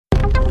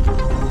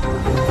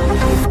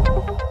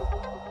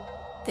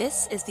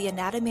This is the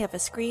Anatomy of a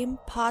Scream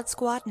Pod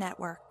Squad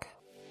Network.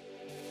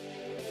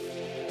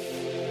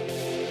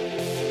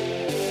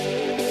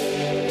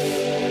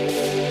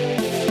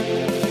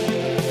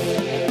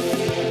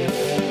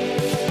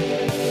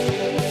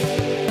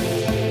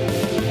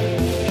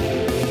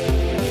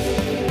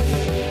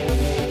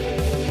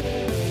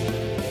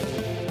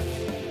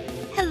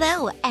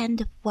 Hello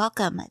and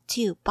welcome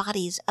to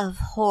Bodies of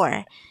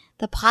Horror,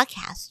 the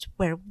podcast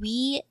where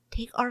we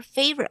take our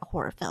favorite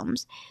horror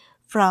films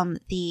from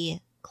the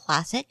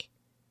classic,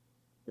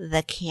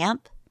 the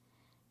camp,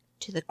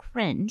 to the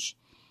cringe,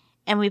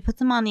 and we put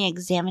them on the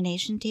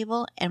examination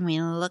table and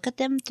we look at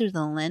them through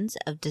the lens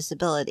of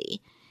disability.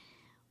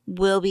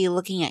 We'll be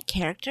looking at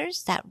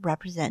characters that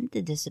represent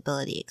the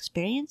disability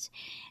experience,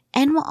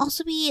 and we'll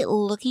also be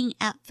looking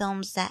at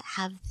films that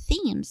have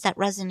themes that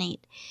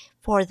resonate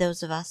for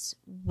those of us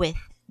with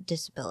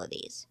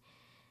disabilities.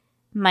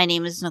 My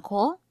name is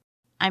Nicole.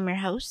 I'm your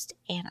host,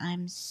 and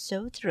I'm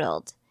so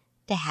thrilled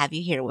to have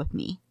you here with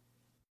me.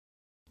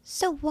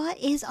 So what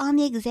is on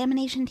the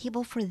examination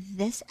table for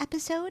this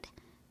episode?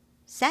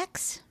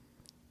 Sex?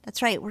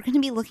 That's right, we're going to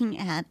be looking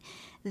at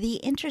the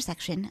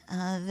intersection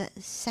of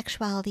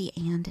sexuality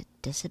and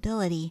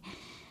disability.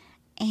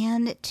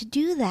 And to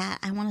do that,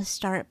 I want to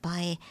start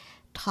by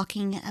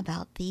talking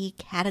about the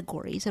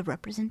categories of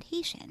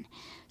representation.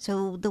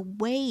 So the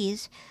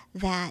ways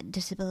that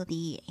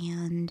disability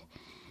and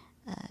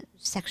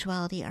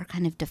sexuality are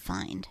kind of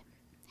defined.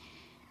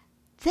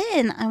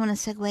 Then I want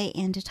to segue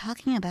into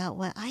talking about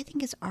what I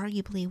think is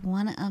arguably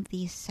one of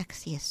the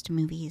sexiest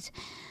movies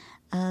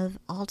of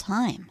all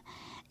time.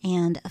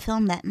 And a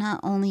film that not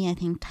only, I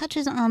think,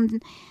 touches on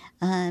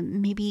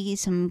maybe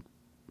some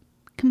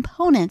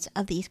components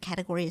of these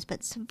categories,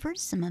 but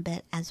subverts them a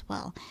bit as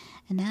well.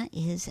 And that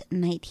is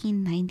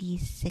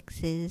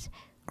 1996's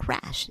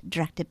Crash,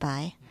 directed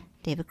by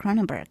David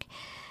Cronenberg.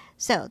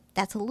 So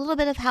that's a little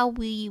bit of how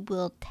we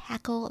will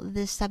tackle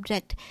this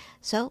subject.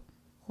 So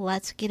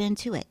let's get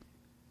into it.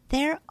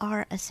 There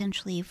are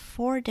essentially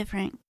 4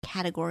 different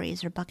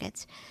categories or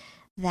buckets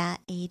that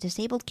a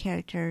disabled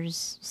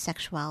character's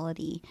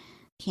sexuality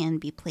can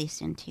be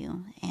placed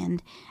into.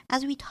 And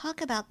as we talk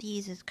about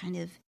these as kind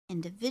of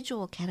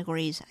individual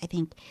categories, I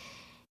think,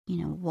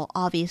 we'll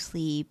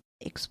obviously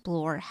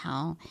explore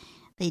how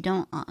they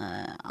don't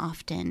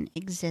often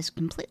exist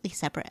completely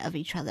separate of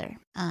each other.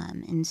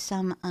 In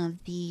some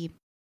of the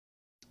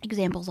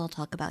examples I'll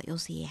talk about, you'll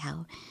see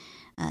how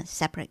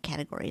separate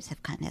categories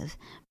have kind of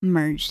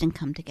merged and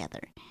come together.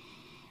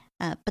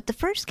 But the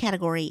first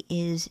category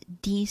is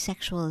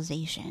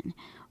desexualization,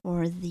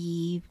 or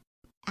the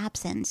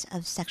absence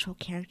of sexual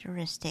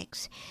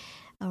characteristics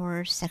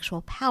or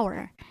sexual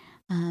power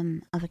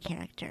of a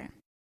character.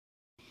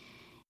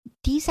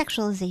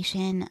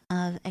 Desexualization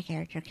of a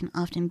character can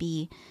often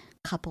be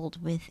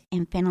coupled with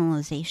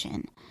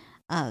infantilization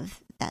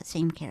of that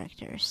same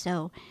character.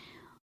 So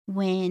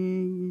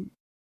when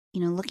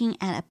looking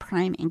at a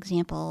prime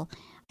example,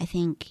 I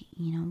think,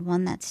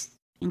 one that's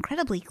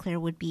incredibly clear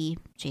would be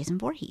Jason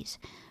Voorhees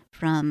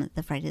from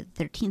the Friday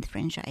the 13th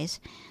franchise.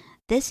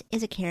 This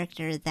is a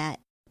character that,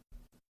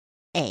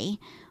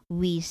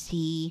 we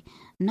see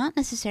not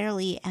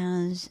necessarily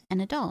as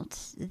an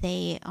adult.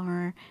 They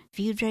are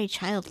viewed very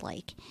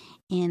childlike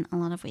in a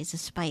lot of ways,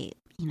 despite,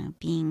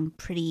 being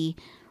pretty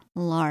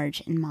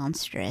large and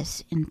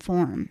monstrous in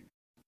form.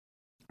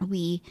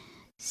 We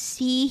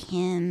see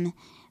him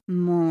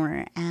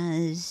more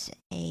as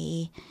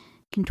a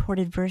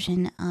contorted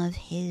version of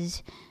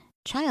his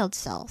child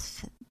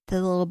self,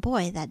 the little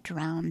boy that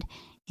drowned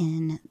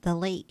in the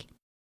lake.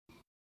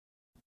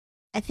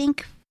 I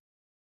think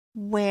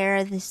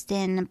where this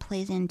then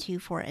plays into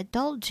for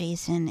adult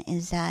Jason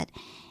is that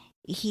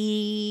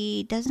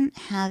he doesn't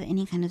have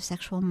any kind of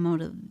sexual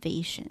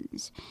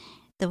motivations.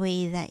 The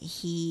way that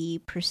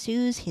he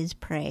pursues his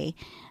prey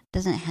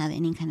doesn't have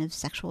any kind of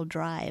sexual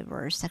drive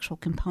or sexual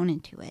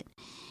component to it.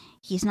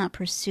 He's not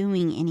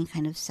pursuing any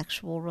kind of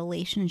sexual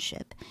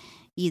relationship,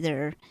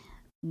 either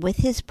with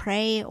his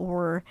prey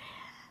or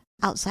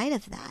outside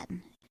of that.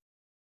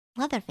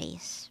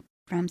 Leatherface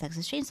from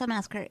Texas Chainsaw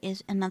Massacre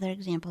is another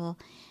example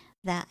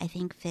that I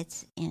think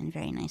fits in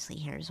very nicely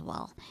here as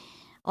well.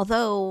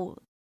 Although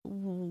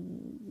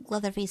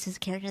Leatherface's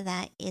character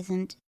that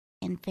isn't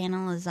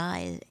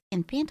infantilized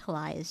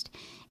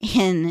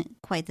in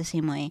quite the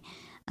same way,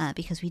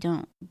 because we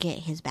don't get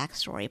his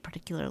backstory,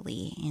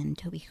 particularly in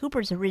Tobe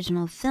Hooper's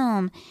original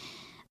film.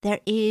 There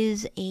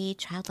is a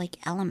childlike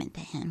element to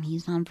him.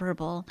 He's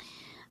nonverbal,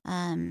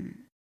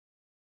 and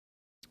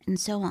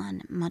so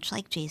on, much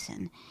like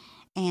Jason.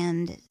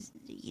 And,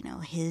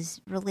 his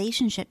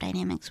relationship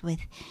dynamics with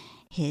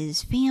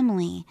his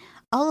family,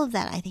 all of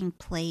that, I think,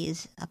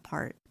 plays a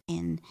part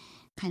in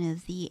kind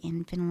of the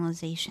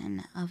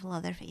infantilization of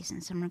Leatherface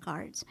in some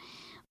regards.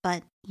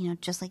 But,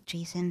 just like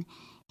Jason,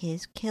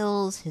 his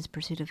kills, his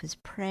pursuit of his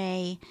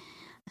prey,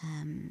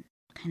 kind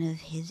of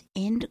his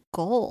end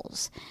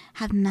goals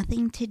have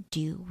nothing to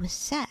do with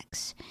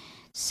sex.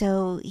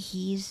 So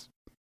he's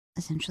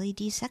essentially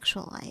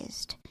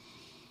desexualized.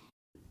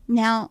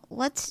 Now,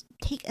 let's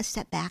take a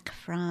step back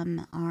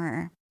from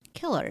our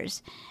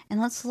killers and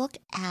let's look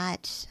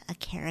at a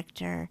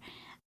character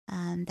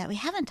that we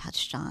haven't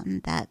touched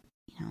on that,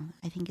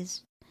 I think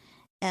is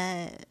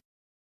a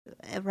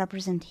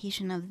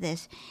representation of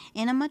this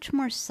in a much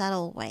more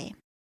subtle way.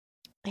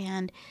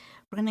 And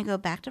we're going to go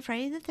back to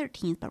Friday the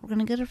 13th, but we're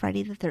going to go to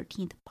Friday the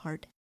 13th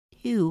Part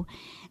 2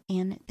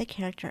 and the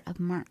character of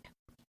Mark.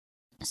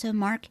 So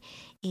Mark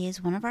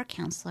is one of our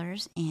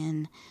counselors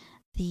in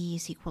the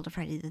sequel to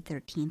Friday the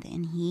 13th,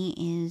 and he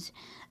is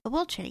a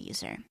wheelchair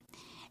user.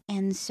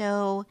 And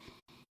so,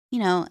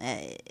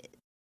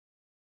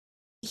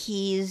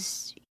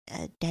 he's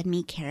a dead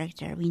meat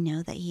character. We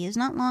know that he is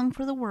not long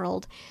for the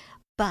world,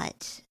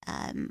 but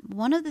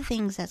one of the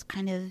things that's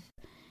kind of,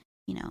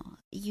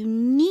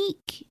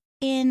 unique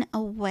in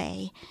a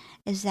way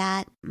is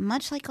that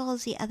much like all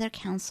of the other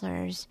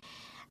counselors,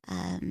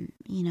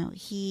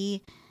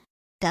 he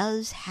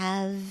does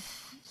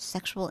have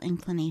sexual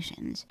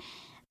inclinations.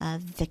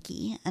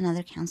 Vicky,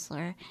 another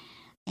counselor,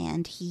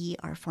 and he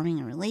are forming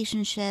a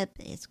relationship.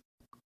 It's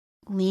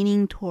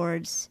leaning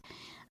towards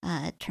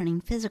turning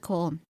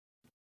physical,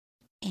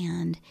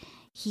 and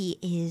he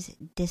is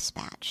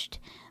dispatched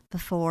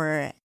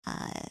before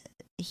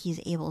he's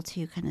able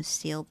to kind of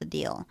seal the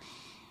deal.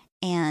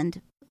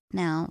 And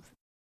now,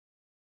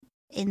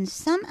 in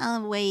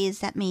some ways,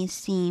 that may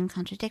seem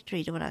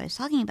contradictory to what I was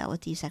talking about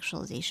with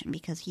desexualization,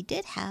 because he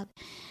did have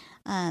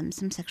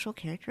some sexual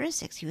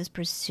characteristics. He was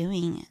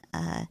pursuing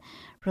a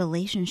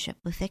relationship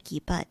with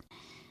Vicky, but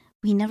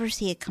we never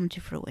see it come to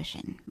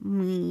fruition.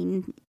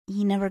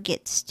 He never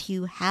gets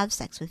to have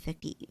sex with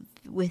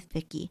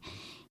Vicky.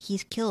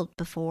 He's killed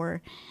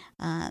before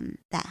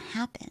that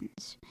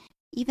happens.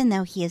 Even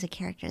though he is a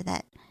character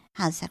that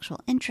has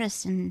sexual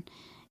interests and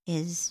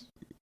is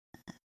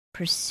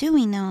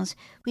pursuing those,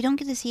 we don't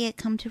get to see it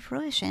come to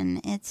fruition.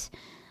 It's,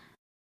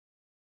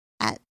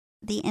 at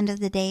the end of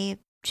the day,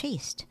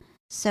 chaste.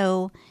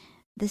 So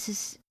this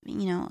is,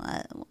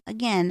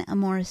 again, a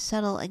more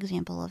subtle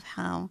example of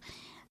how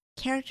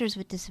characters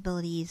with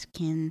disabilities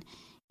can,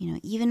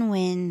 even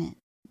when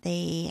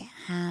they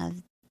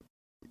have,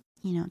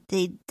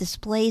 they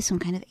display some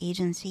kind of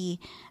agency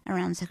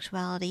around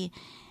sexuality,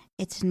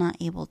 it's not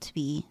able to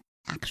be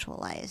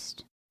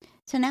actualized.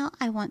 So now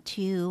I want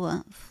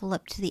to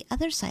flip to the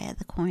other side of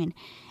the coin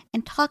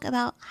and talk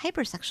about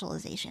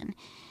hypersexualization.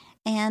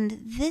 And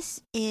this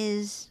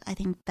is, I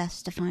think,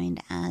 best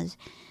defined as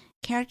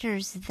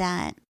characters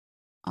that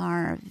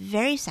are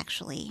very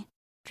sexually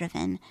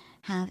driven,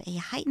 have a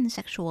heightened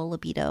sexual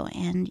libido,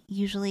 and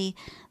usually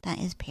that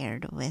is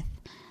paired with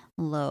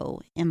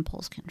low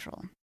impulse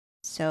control.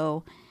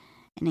 So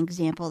an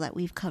example that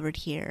we've covered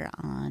here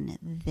on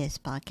this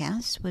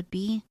podcast would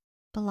be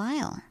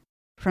Belial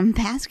from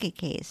Basket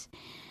Case.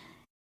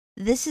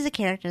 This is a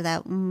character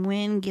that,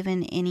 when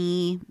given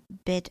any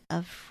bit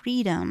of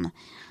freedom,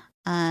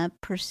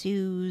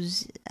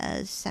 pursues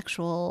a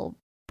sexual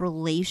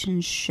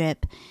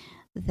relationship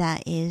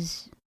that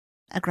is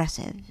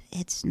aggressive.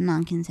 It's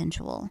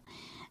non-consensual.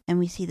 And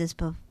we see this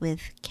both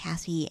with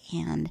Cassie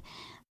and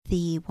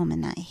the woman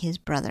that his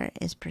brother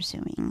is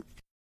pursuing.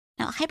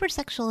 Now,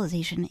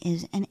 hypersexualization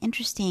is an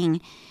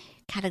interesting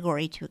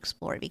category to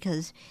explore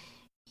because,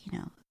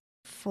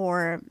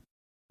 for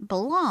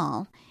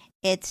Bilal,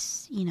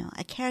 it's,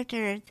 a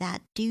character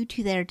that, due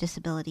to their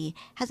disability,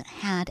 hasn't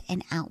had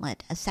an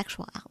outlet, a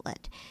sexual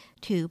outlet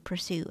to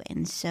pursue.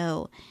 And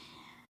so,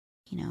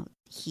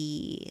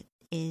 he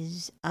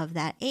is of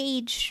that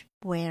age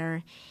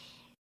where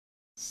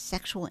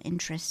sexual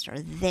interests are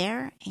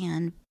there,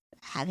 and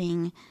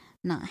having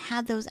not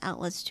had those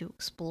outlets to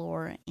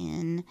explore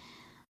in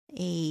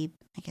a,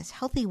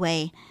 healthy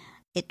way,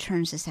 it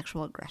turns to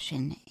sexual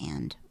aggression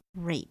and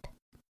rape.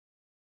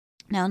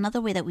 Now, another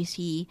way that we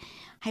see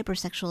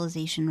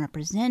hypersexualization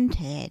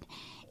represented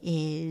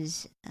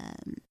is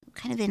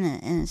kind of in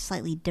a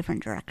slightly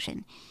different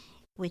direction,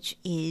 which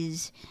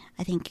is,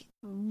 I think,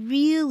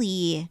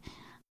 really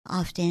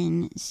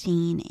often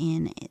seen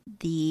in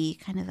the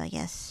kind of,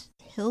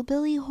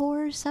 hillbilly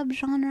horror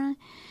subgenre,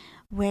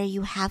 where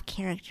you have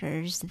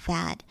characters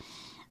that,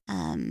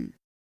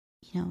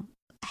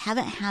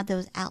 haven't had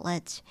those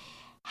outlets,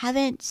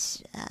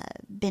 haven't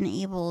been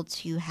able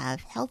to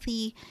have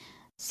healthy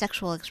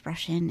sexual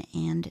expression,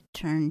 and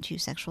turn to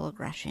sexual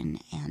aggression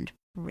and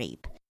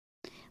rape.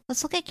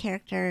 Let's look at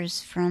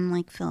characters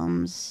from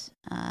films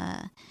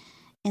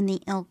in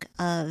the ilk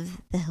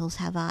of The Hills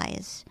Have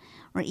Eyes,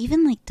 or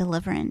even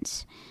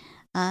Deliverance.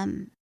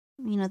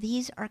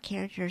 These are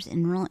characters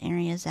in rural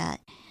areas that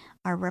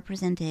are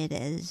represented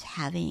as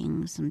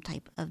having some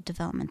type of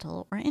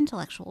developmental or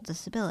intellectual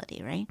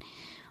disability, right?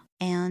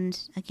 And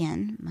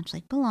again, much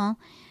like Bilal,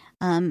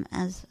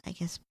 as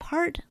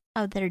part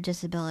of their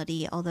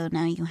disability, although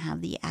now you have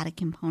the added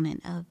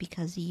component of,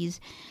 because these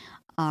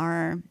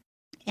are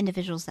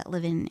individuals that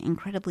live in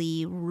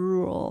incredibly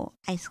rural,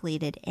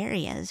 isolated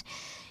areas,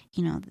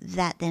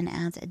 that then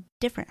adds a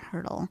different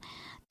hurdle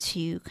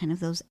to kind of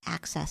those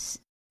access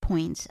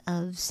points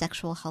of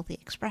sexual healthy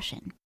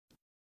expression.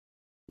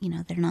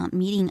 They're not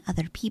meeting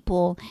other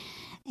people,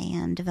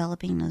 and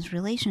developing those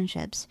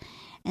relationships.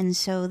 And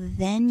so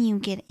then you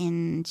get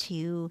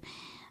into,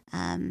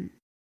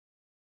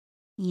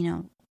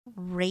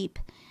 rape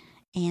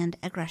and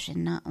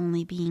aggression not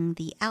only being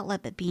the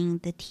outlet, but being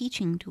the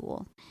teaching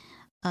tool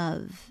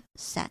of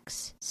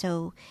sex.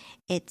 So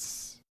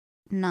it's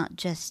not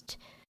just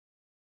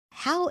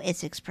how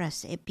it's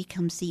expressed, it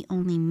becomes the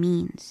only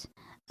means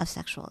of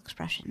sexual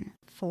expression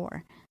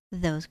for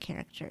those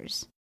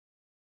characters.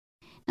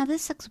 Now,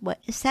 this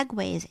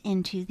segues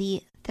into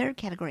the third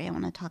category I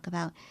want to talk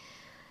about,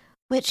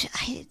 which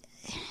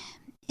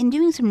in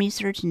doing some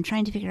research and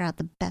trying to figure out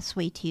the best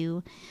way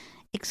to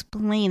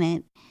explain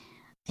it,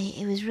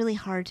 it was really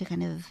hard to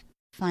kind of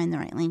find the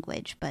right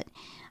language. But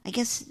I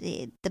guess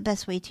the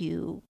best way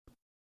to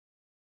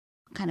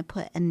kind of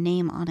put a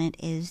name on it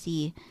is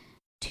the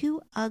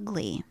too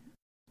ugly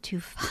to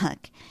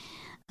fuck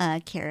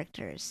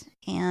characters.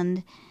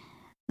 And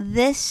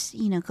this,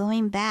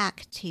 going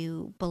back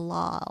to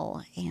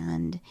Bilal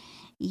and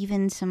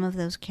even some of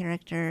those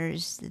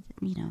characters,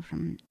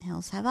 from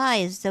Hills Have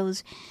Eyes,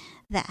 those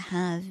that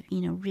have,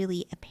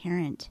 really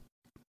apparent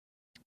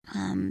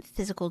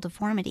physical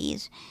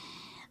deformities,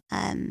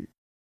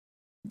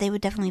 they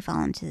would definitely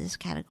fall into this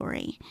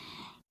category.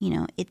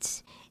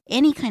 It's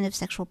any kind of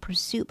sexual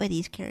pursuit by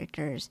these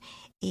characters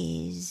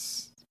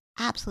is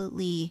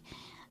absolutely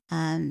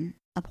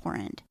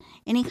abhorrent.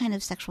 Any kind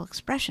of sexual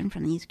expression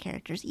from these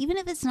characters, even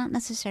if it's not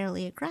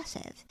necessarily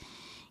aggressive,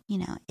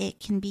 it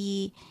can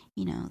be,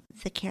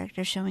 the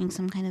character showing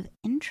some kind of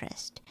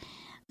interest,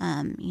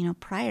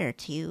 prior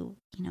to,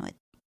 it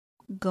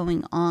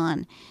going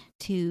on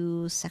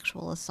to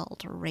sexual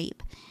assault or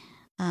rape.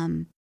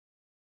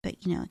 But,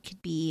 it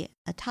could be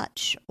a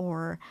touch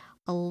or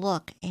a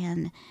look,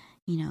 and,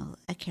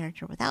 a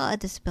character without a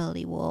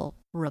disability will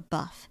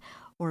rebuff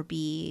or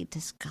be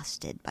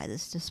disgusted by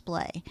this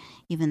display,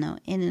 even though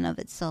in and of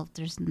itself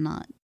there's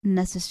not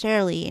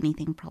necessarily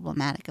anything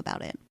problematic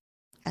about it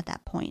at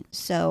that point.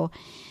 So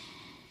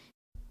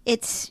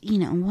it's,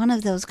 one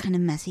of those kind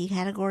of messy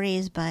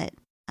categories, but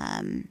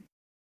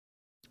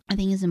I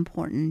think it's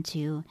important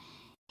to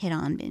hit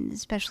on,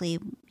 especially,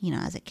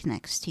 as it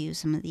connects to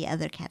some of the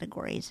other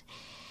categories.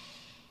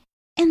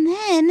 And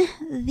then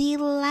the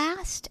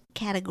last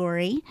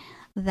category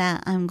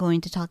that I'm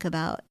going to talk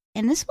about,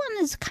 and this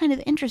one is kind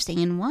of interesting,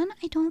 and one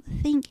I don't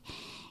think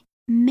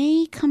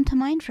may come to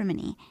mind for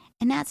many,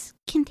 and that's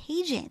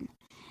contagion.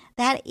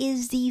 That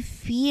is the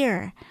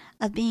fear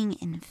of being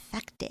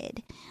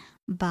infected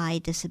by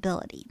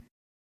disability.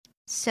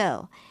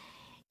 So,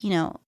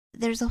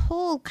 there's a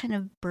whole kind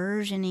of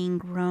burgeoning,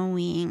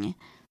 growing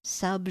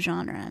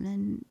subgenre,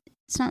 and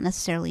it's not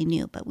necessarily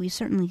new, but we've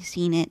certainly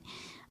seen it,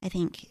 I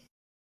think,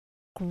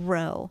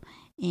 grow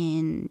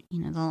in,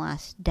 the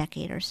last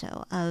decade or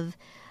so, of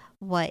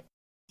what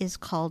is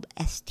called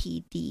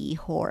STD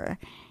horror.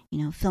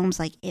 Films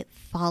like It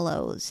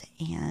Follows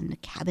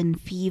and Cabin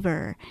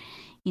Fever,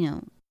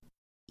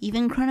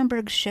 even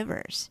Cronenberg's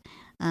Shivers,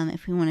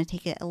 if we want to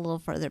take it a little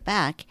further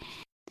back.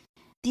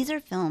 These are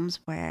films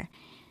where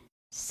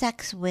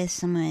sex with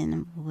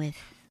someone with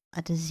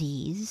a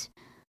disease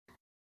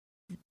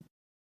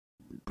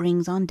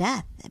brings on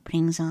death. It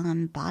brings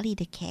on body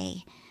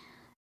decay.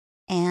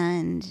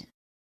 And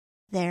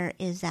there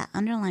is that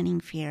underlying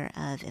fear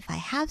of, if I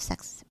have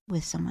sex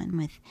with someone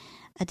with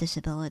a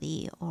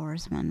disability or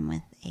someone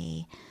with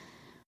a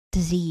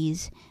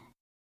disease,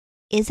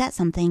 is that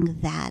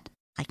something that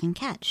I can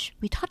catch?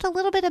 We talked a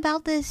little bit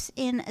about this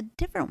in a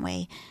different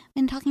way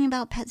when talking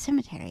about Pet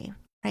Sematary,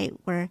 right?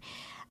 Where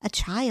a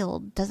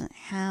child doesn't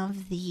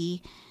have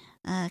the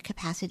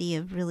capacity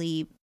of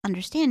really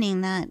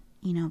understanding that,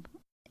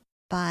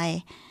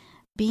 by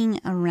being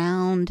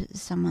around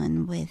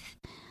someone with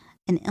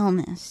an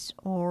illness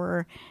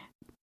or,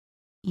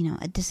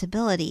 a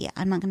disability,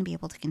 I'm not going to be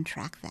able to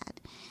contract that.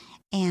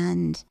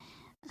 And,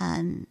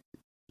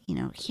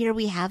 here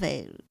we have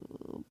it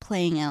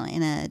playing out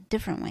in a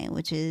different way,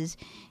 which is,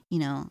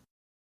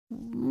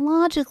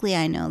 logically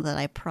I know that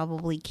I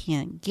probably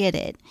can't get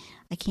it.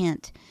 I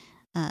can't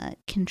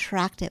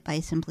contract it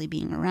by simply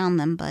being around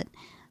them, but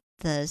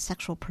the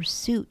sexual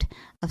pursuit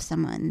of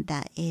someone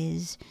that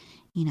is,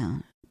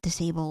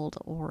 disabled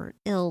or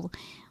ill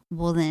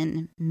will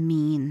then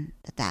mean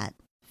that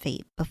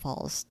fate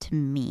befalls to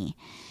me.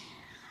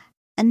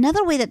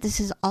 Another way that this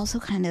is also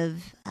kind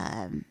of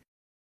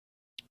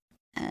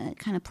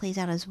plays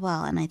out as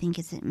well, and I think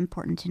it's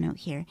important to note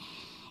here,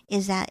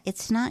 is that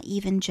it's not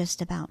even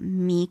just about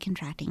me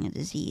contracting a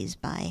disease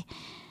by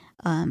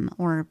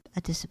or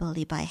a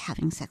disability by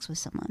having sex with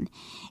someone.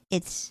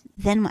 It's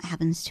then what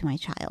happens to my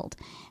child.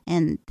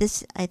 And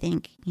this, I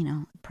think,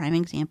 prime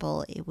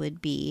example, it would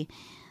be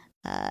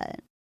The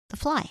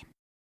Fly,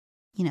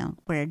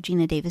 where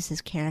Gina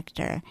Davis's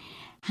character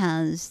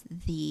has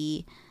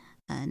the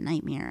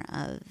nightmare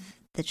of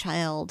the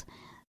child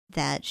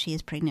that she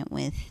is pregnant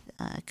with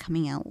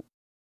coming out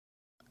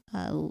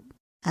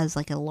as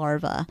like a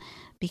larva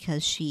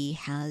because she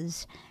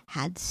has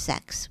had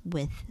sex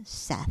with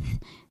Seth,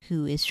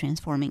 who is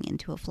transforming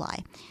into a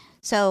fly.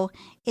 So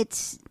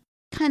it's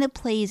kind of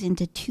plays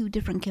into two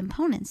different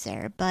components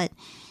there, but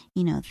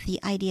the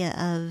idea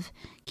of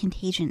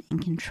contagion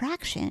and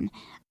contraction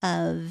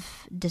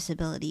of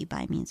disability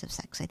by means of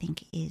sex, I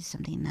think, is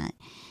something that,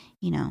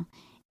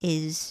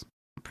 is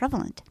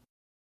prevalent.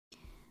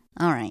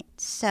 All right,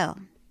 so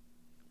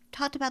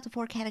talked about the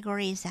 4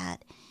 categories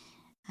that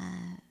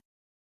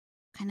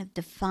kind of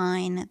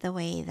define the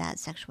way that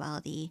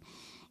sexuality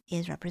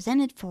is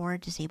represented for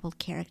disabled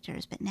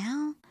characters. But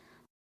now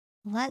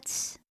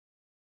let's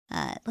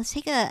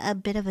take a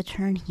bit of a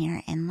turn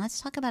here, and let's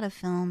talk about a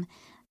film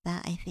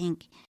that I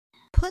think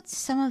puts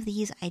some of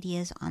these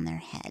ideas on their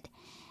head,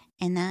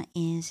 and that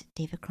is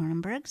David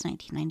Cronenberg's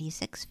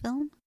 1996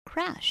 film,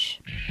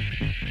 Crash.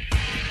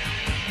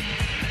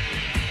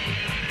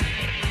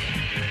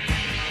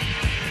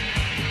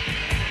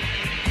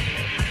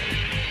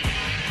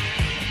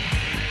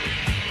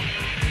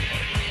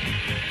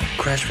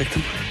 Crash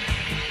victim?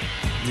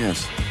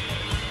 Yes.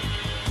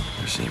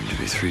 There seemed to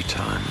be 3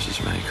 times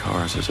as many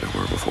cars as there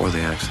were before the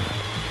accident.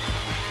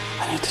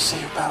 I need to see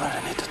you, Ballard.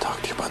 I need to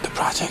talk to you about the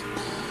project.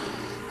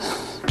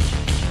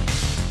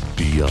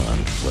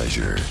 Beyond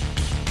pleasure.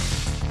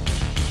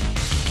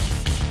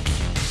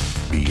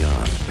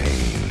 Beyond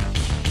pain.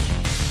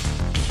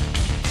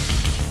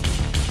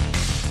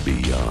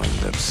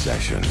 Beyond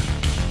obsession.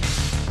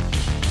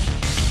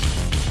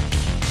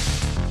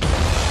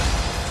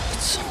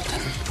 It's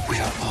something we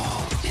are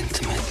all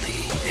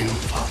intimately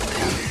involved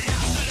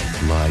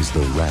in. Lies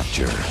the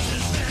rapture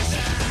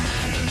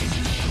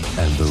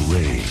and the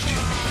rage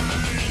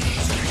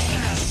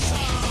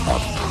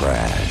of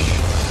Crash.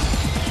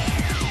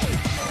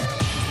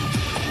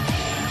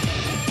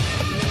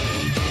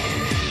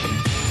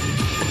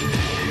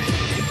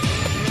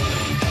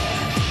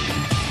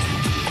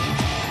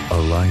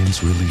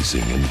 Alliance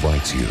Releasing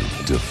invites you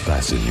to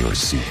fasten your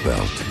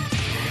seatbelt.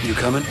 You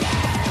coming?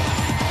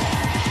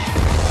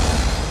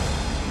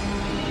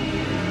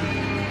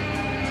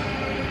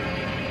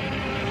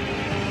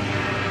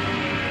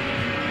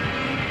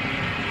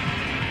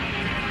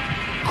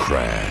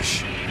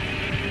 Crash.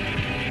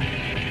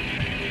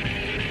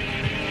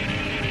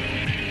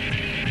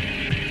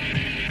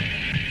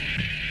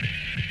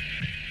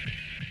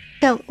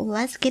 So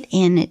let's get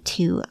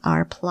into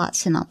our plot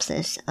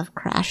synopsis of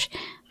Crash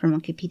from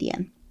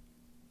Wikipedia.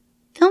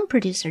 Film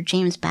producer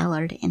James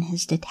Ballard and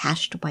his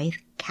detached wife,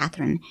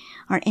 Catherine,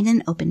 are in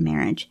an open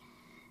marriage.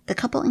 The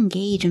couple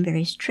engage in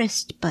various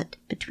trysts, but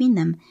between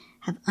them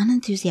have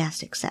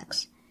unenthusiastic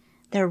sex.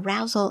 Their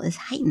arousal is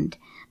heightened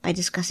by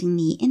discussing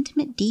the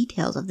intimate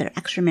details of their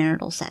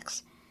extramarital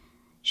sex.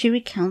 She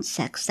recounts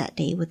sex that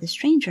day with a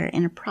stranger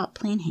in a prop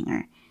plane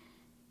hangar.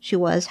 She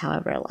was,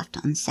 however, left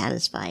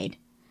unsatisfied.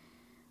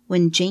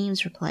 When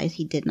James replies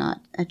he did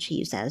not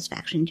achieve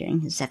satisfaction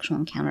during his sexual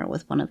encounter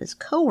with one of his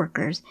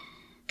co-workers,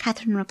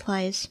 Catherine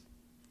replies,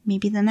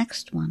 "Maybe the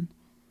next one."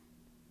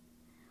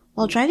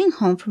 While driving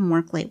home from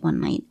work late one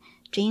night,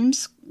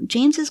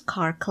 James's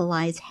car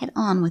collides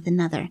head-on with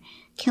another,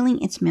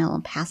 killing its male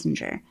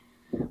passenger.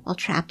 While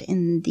trapped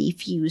in the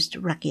fused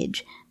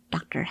wreckage,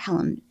 Dr.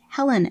 Helen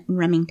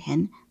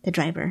Remington, the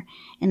driver,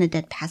 and a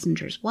dead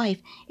passenger's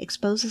wife,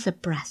 exposes a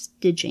breast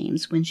to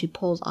James when she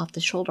pulls off the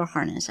shoulder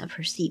harness of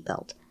her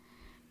seatbelt.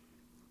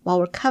 While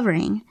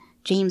recovering,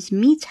 James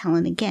meets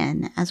Helen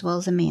again, as well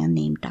as a man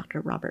named Dr.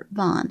 Robert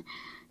Vaughn,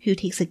 who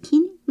takes a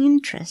keen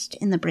interest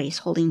in the brace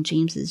holding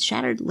James's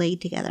shattered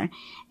leg together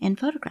and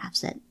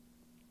photographs it.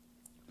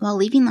 While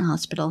leaving the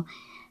hospital,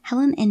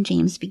 Helen and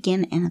James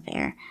begin an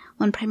affair,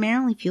 one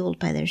primarily fueled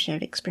by their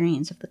shared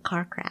experience of the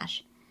car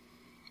crash.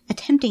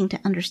 Attempting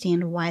to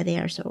understand why they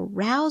are so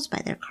aroused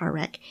by their car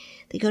wreck,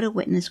 they go to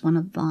witness one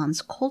of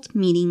Vaughn's cult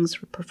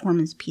meetings or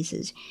performance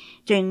pieces,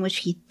 during which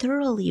he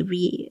thoroughly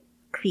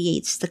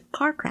recreates the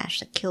car crash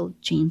that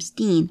killed James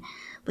Dean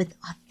with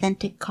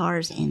authentic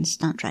cars and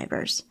stunt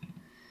drivers.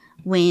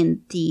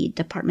 When the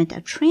Department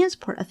of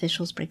Transport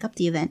officials break up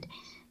the event,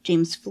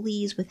 James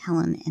flees with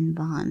Helen and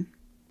Vaughn.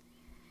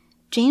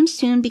 James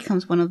soon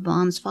becomes one of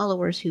Vaughn's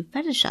followers who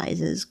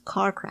fetishizes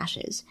car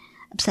crashes,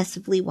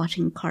 obsessively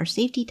watching car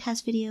safety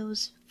test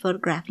videos,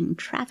 photographing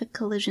traffic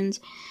collisions,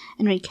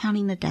 and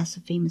recounting the deaths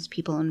of famous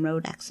people in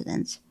road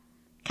accidents.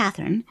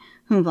 Catherine,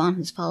 whom Vaughn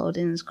has followed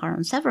in his car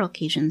on several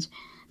occasions,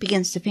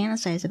 begins to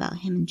fantasize about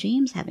him and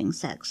James having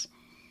sex.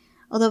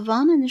 Although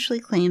Vaughn initially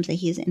claims that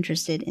he is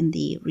interested in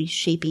the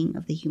reshaping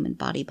of the human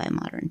body by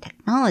modern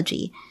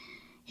technology,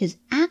 his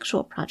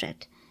actual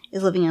project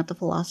is living out the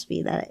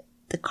philosophy that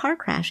the car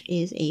crash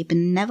is a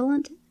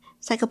benevolent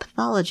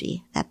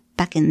psychopathology that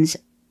beckons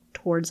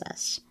towards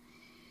us.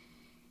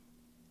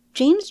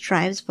 James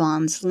drives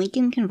Vaughn's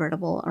Lincoln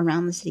convertible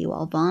around the city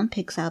while Vaughn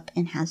picks up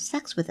and has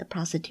sex with a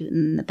prostitute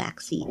in the back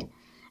seat.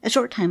 A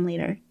short time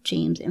later,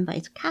 James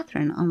invites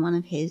Catherine on one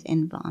of his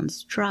and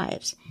Vaughn's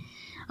drives.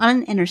 On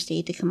an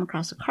interstate, they come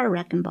across a car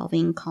wreck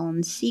involving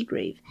Colin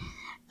Seagrave,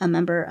 a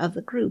member of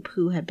the group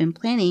who had been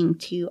planning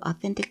to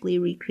authentically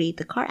recreate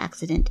the car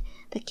accident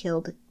that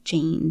killed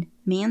Jane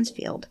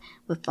Mansfield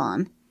with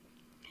Vaughn.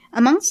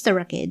 Amongst the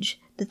wreckage,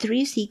 The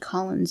three see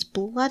Colin's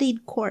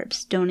bloodied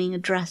corpse donning a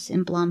dress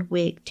and blonde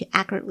wig to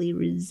accurately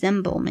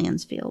resemble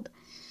Mansfield.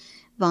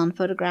 Vaughn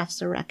photographs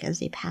the wreck as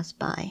they pass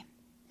by.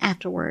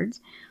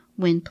 Afterwards,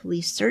 when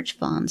police search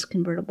Vaughn's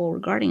convertible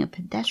regarding a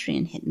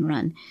pedestrian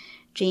hit-and-run,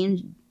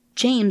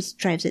 James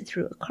drives it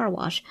through a car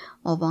wash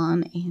while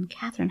Vaughn and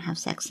Catherine have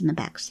sex in the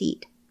back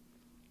seat.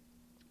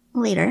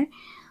 Later,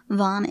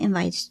 Vaughn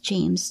invites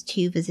James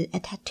to visit a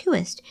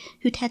tattooist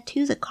who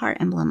tattoos a car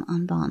emblem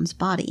on Vaughn's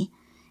body.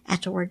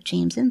 Afterward,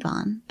 James and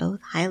Vaughn,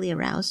 both highly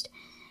aroused,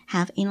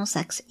 have anal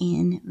sex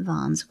in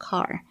Vaughn's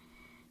car.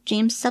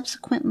 James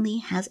subsequently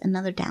has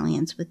another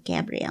dalliance with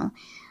Gabrielle,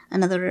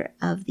 another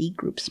of the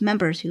group's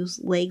members whose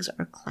legs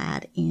are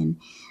clad in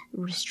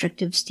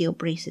restrictive steel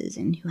braces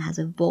and who has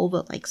a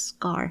vulva-like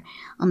scar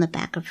on the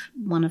back of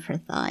one of her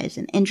thighs,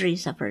 an injury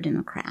suffered in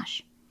a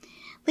crash.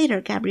 Later,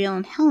 Gabrielle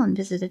and Helen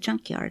visit a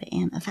junkyard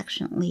and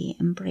affectionately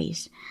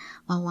embrace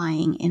while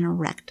lying in a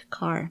wrecked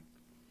car.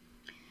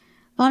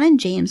 Vaughn and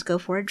James go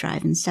for a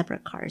drive in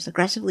separate cars,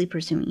 aggressively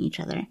pursuing each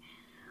other.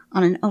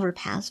 On an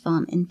overpass,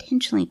 Vaughn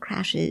intentionally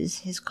crashes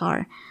his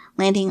car,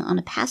 landing on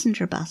a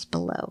passenger bus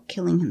below,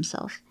 killing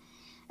himself.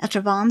 After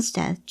Vaughn's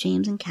death,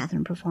 James and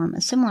Catherine perform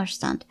a similar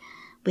stunt,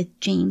 with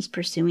James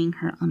pursuing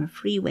her on a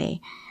freeway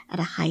at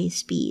a high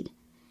speed.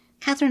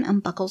 Catherine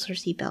unbuckles her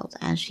seatbelt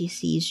as she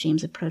sees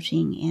James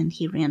approaching, and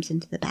he rams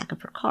into the back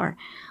of her car,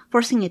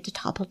 forcing it to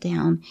topple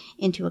down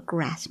into a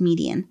grass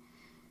median.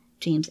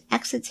 James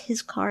exits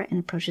his car and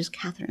approaches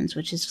Catherine's,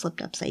 which is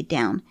flipped upside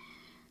down.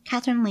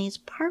 Catherine lays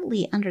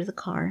partly under the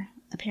car,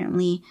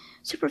 apparently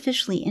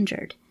superficially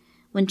injured.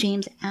 When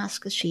James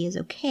asks if she is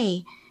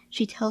okay,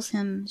 she tells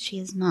him she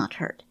is not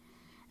hurt.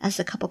 As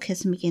the couple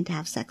kiss and begin to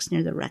have sex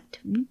near the wrecked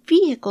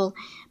vehicle,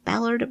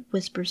 Ballard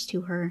whispers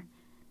to her,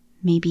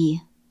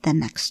 "Maybe the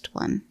next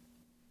one."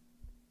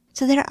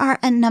 So there are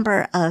a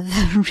number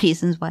of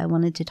reasons why I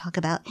wanted to talk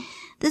about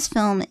this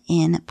film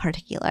in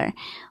particular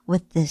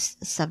with this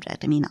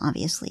subject. I mean,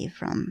 obviously,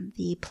 from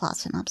the plot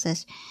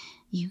synopsis,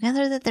 you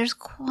gather that there's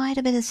quite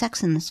a bit of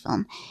sex in this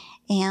film.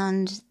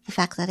 And the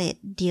fact that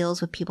it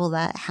deals with people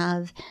that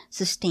have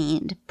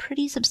sustained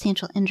pretty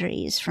substantial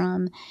injuries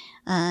from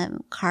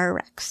car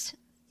wrecks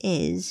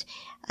is,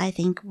 I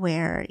think,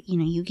 where,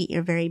 you get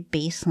your very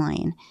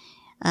baseline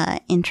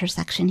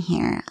intersection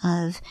here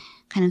of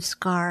kind of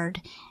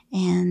scarred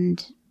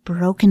and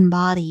broken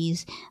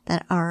bodies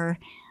that are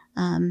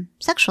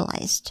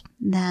sexualized,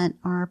 that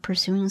are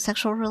pursuing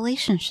sexual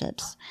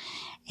relationships.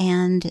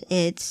 And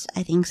it's,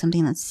 I think,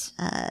 something that's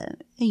a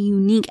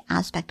unique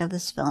aspect of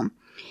this film.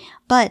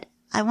 But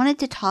I wanted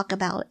to talk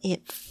about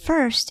it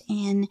first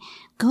in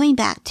going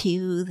back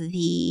to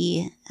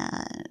the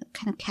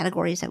kind of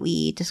categories that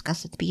we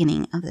discussed at the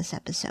beginning of this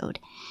episode.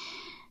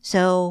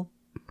 So,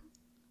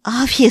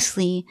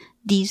 obviously,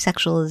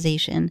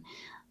 desexualization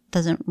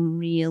doesn't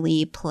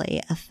really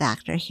play a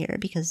factor here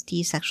because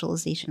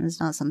desexualization is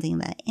not something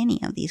that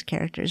any of these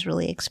characters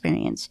really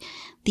experience.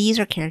 These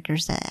are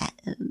characters that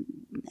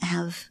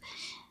have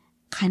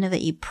kind of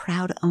a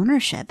proud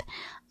ownership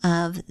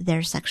of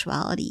their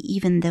sexuality,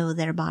 even though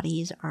their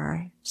bodies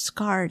are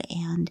scarred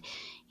and,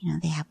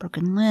 they have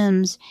broken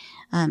limbs.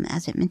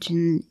 As it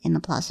mentioned in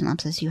the plot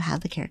synopsis, you have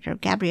the character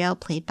of Gabrielle,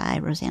 played by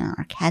Rosanna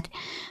Arquette,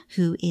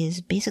 who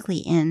is basically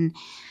in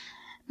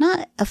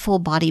not a full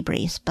body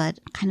brace, but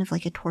kind of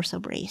like a torso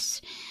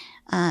brace.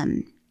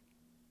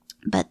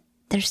 But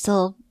they're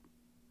still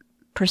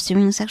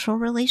pursuing sexual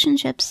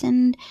relationships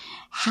and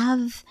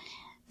have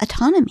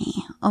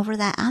autonomy over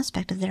that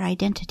aspect of their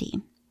identity.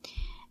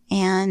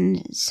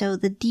 And so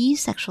the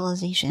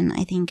desexualization,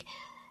 I think,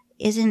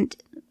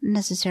 isn't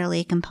necessarily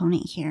a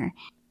component here.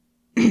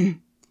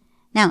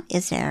 Now,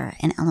 is there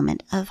an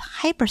element of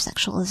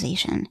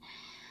hypersexualization?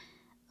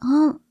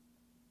 Well,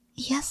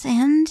 yes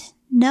and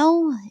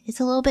no.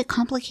 It's a little bit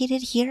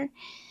complicated here.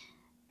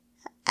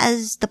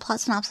 As the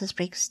plot synopsis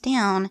breaks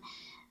down,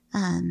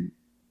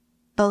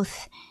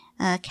 both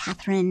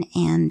Catherine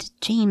and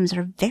James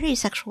are very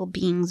sexual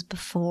beings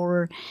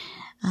before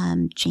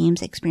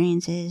James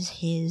experiences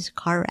his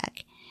car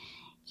wreck.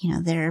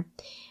 They're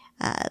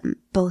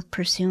both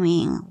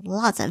pursuing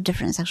lots of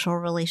different sexual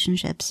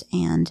relationships,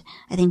 and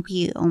I think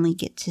we only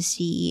get to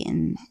see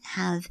and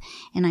have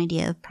an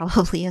idea of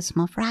probably a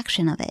small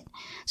fraction of it.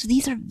 So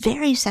these are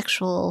very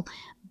sexual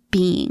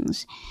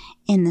beings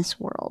in this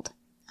world.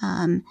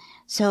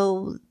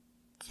 So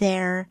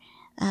they're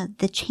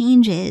the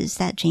changes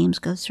that James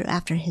goes through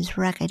after his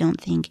wreck, I don't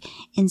think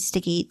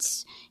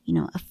instigates,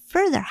 a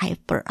further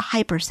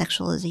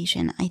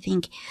hypersexualization. I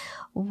think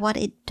what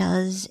it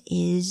does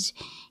is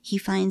he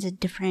finds a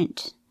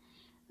different,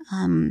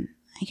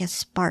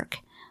 spark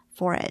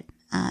for it.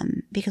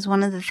 Because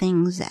one of the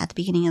things at the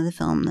beginning of the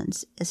film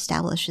that's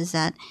established is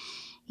that,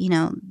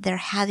 they're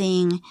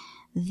having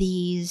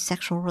these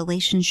sexual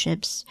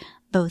relationships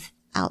both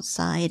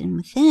outside and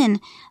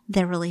within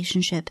their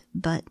relationship,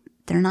 but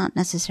they're not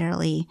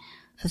necessarily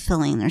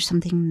fulfilling. There's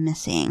something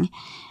missing.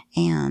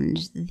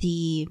 And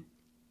the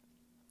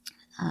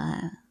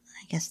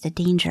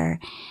danger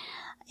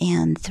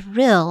and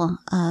thrill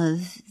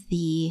of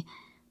the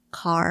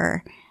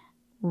car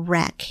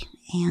wreck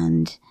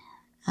and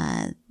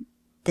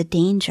the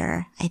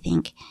danger, I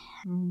think,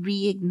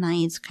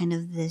 reignites kind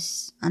of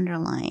this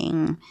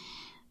underlying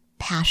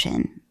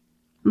passion.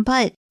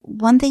 But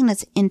one thing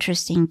that's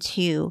interesting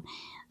too,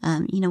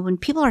 when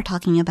people are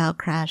talking about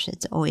Crash,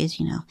 it's always,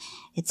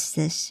 it's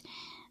this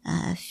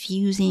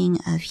fusing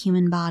of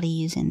human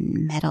bodies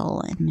and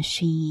metal and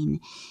machine.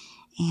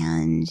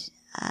 And,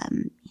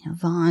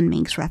 Vaughn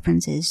makes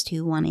references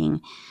to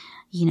wanting,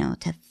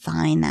 to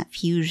find that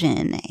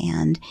fusion.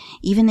 And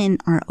even in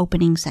our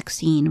opening sex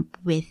scene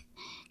with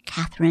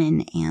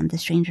Catherine and the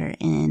stranger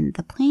in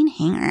the plane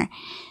hangar,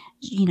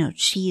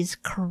 she's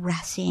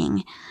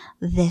caressing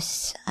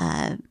this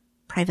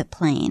private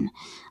plane.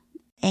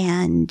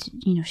 And,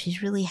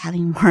 she's really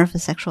having more of a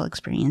sexual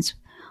experience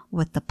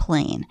with the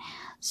plane.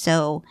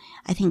 So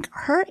I think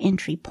her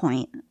entry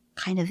point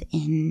kind of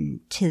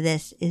into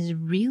this is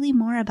really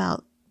more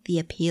about the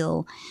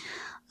appeal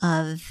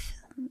of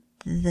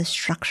the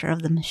structure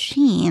of the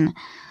machine.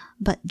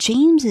 But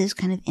James's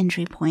kind of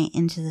entry point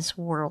into this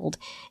world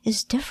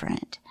is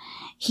different.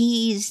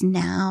 He's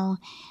now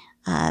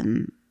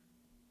on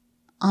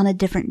a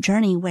different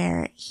journey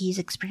where he's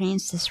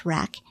experienced this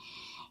wreck.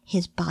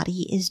 His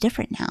body is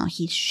different now.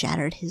 He's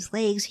shattered his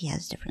legs. He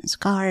has different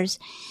scars.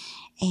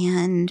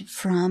 And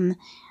from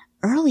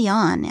early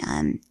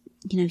on,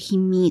 he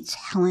meets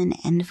Helen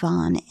and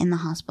Vaughn in the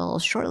hospital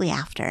shortly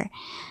after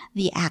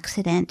the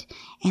accident.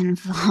 And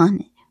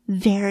Vaughn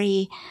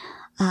very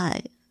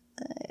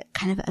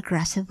kind of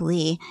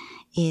aggressively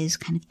is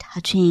kind of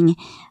touching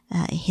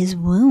his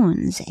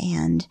wounds.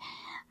 And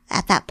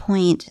at that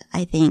point,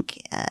 I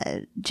think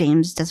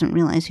James doesn't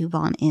realize who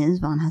Vaughn is.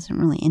 Vaughn hasn't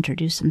really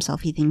introduced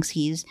himself. He thinks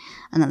he's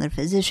another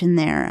physician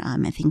there.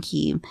 I think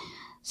he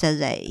says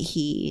that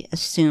he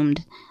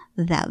assumed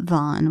that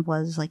Vaughn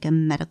was like a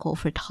medical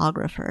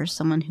photographer,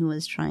 someone who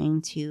was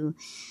trying to,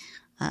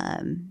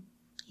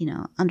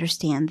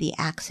 understand the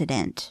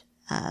accident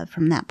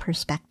from that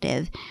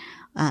perspective.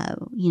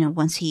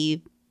 Once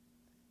he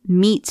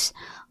meets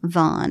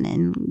Vaughn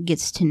and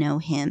gets to know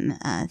him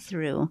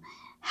through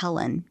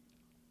Helen.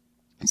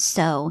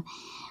 So,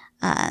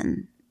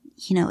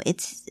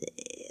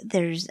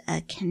 there's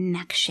a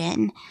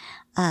connection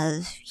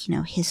of,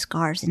 his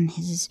scars and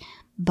his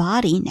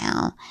body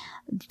now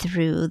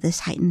through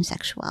this heightened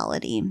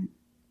sexuality.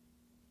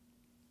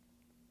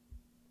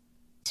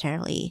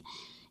 Necessarily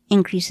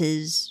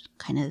increases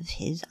kind of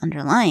his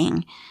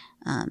underlying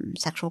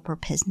sexual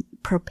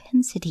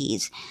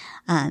propensities.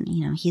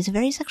 He's a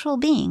very sexual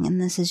being,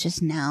 and this is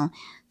just now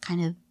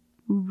kind of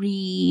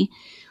rethinking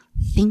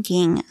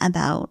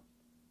about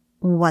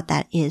what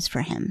that is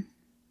for him.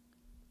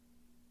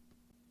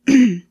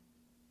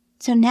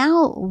 So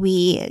now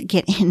we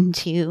get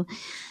into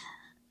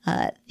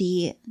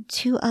the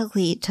too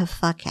ugly to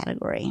fuck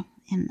category.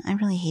 And I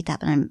really hate that,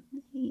 but I'm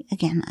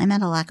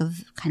at a lack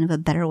of kind of a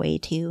better way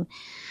to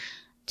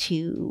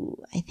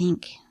I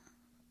think,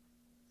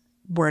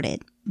 word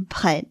it.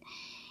 But,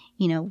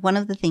 one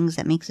of the things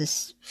that makes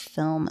this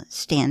film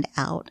stand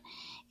out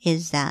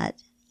is that,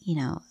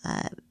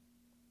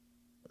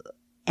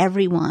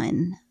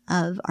 everyone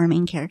of our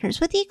main characters,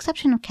 with the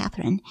exception of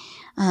Catherine,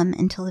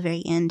 until the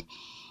very end,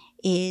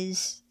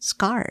 is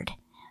scarred,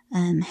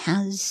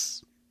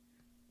 has,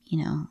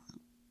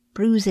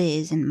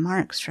 bruises and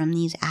marks from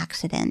these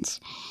accidents.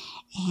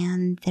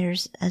 And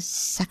there's a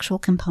sexual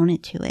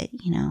component to it,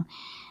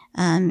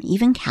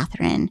 even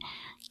Catherine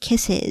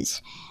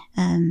kisses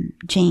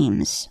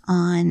James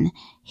on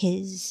he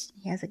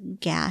has a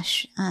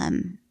gash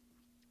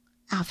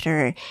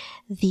after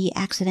the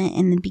accident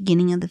in the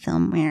beginning of the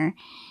film where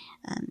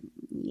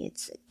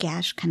it's a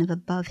gash kind of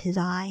above his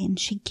eye, and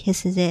she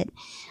kisses it.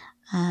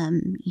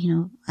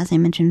 As I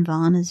mentioned,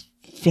 Vaughn is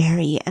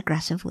very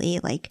aggressively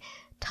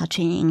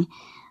touching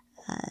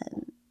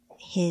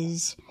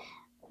his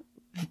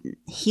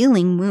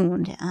healing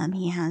wound.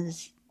 He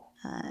has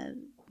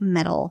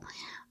metal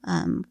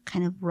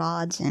kind of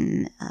rods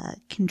and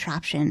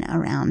contraption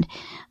around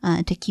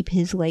to keep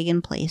his leg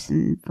in place,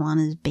 and Vaughn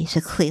is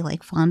basically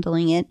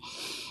fondling it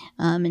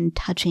and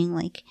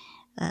touching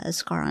a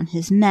scar on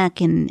his neck,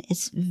 and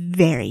it's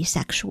very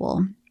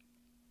sexual.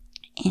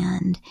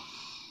 And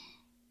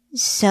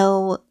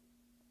so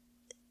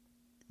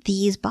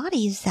these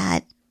bodies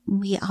that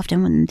we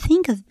often wouldn't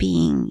think of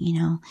being,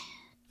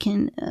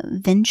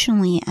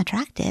 conventionally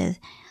attractive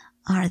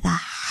are the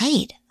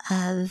height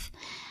of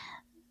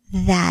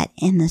that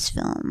in this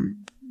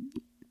film.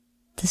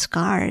 The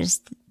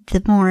scars,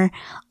 the more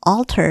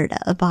altered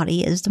a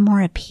body is, the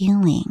more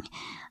appealing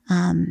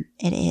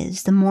it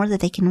is. The more that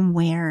they can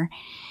wear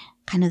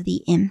kind of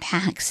the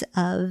impacts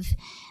of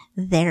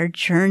their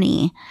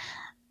journey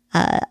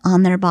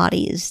on their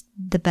bodies,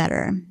 the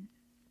better.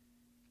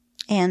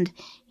 And,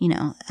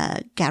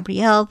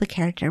 Gabrielle, the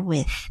character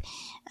with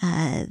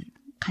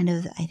kind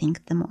of, I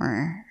think, the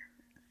more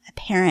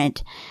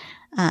apparent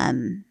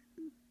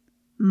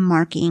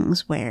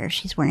markings where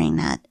she's wearing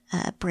that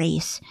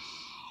brace.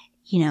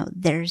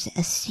 There's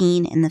a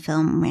scene in the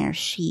film where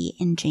she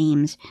and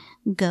James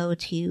go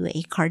to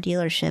a car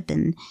dealership,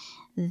 and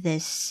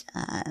this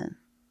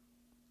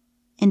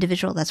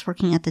individual that's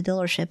working at the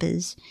dealership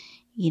is,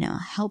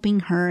 helping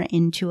her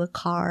into a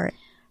car.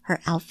 Her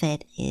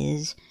outfit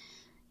is,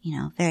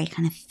 very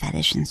kind of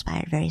fetish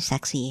inspired, very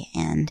sexy.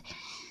 And,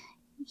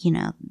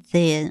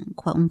 the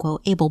quote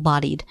unquote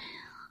able-bodied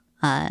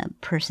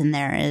person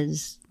there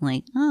is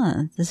like,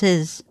 oh, this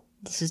is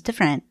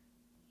different.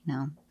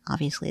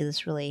 Obviously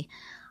this really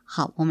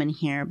hot woman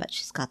here, but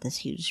she's got this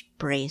huge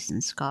brace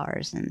and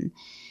scars, and,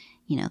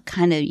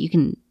 kind of, you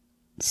can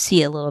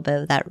see a little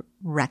bit of that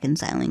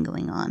reconciling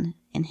going on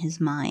in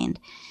his mind.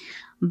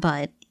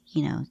 But,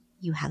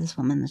 you have this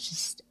woman that's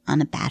just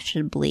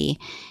unabashedly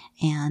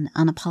and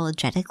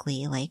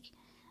unapologetically, like,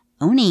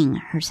 owning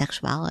her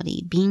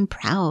sexuality, being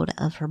proud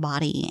of her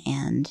body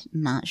and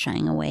not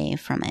shying away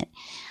from it.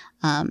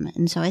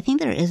 And so I think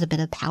there is a bit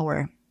of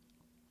power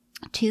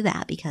to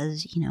that,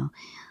 because,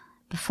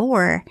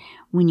 before,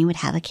 when you would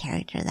have a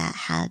character that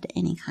had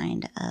any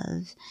kind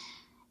of,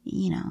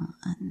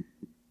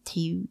 to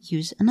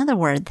use another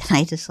word that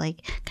I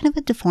dislike, kind of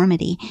a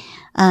deformity,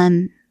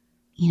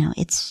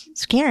 it's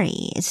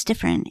scary, it's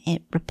different,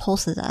 it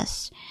repulses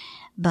us.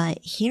 But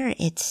here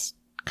it's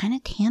kind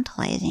of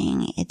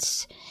tantalizing.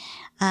 It's,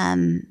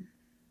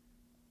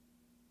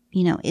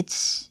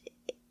 it's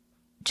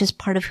just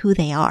part of who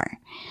they are.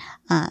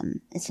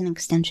 It's an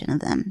extension of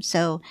them.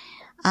 So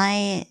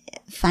I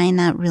find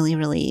that really,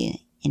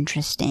 really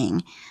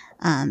interesting,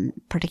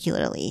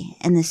 particularly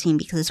in this scene,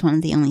 because it's one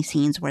of the only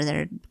scenes where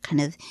they're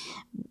kind of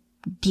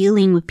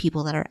dealing with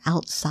people that are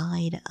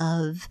outside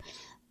of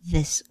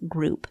this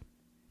group.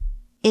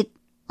 It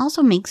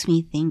also makes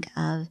me think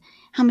of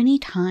how many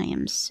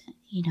times,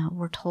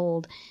 we're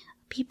told,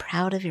 be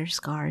proud of your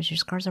scars. Your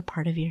scars are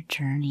part of your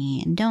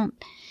journey, and don't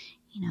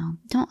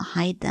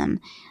hide them.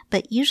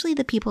 But usually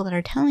the people that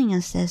are telling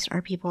us this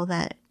are people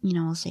that,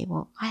 will say,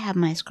 well, I have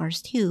my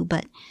scars too,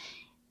 but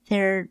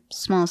they're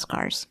small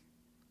scars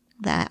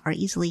that are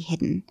easily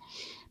hidden,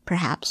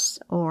 perhaps,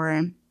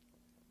 or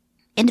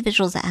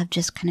individuals that have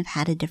just kind of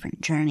had a different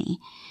journey.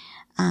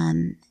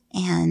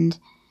 And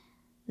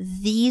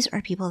these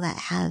are people that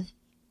have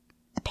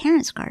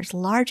apparent scars,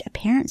 large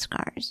apparent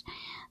scars,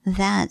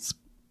 that,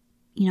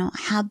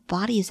 have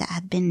bodies that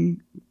have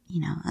been,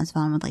 as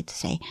Vaughn would like to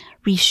say,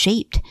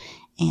 reshaped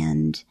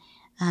and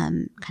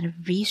kind of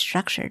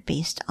restructured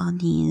based on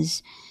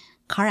these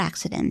car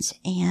accidents.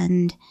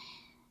 And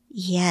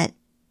yet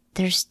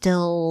there's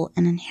still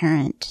an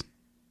inherent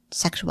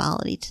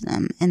sexuality to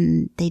them,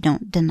 and they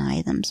don't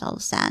deny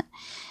themselves that.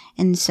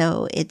 And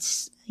so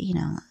it's,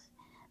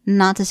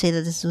 not to say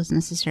that this was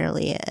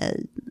necessarily a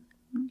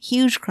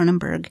huge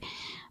Cronenberg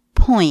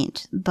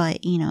point, but,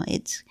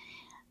 it's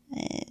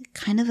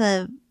kind of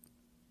a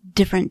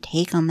different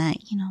take on that.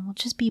 Well,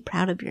 just be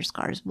proud of your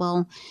scars.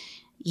 Well,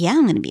 yeah,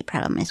 I'm going to be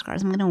proud of my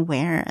scars. I'm going to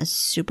wear a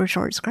super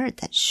short skirt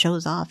that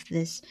shows off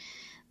this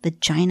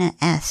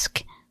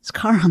vagina-esque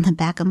scar on the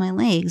back of my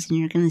legs, and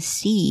you're going to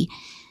see,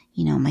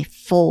 my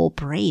full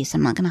brace.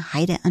 I'm not going to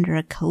hide it under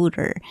a coat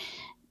or,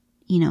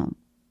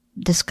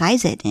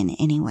 disguise it in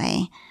any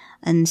way.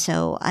 And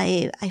so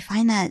I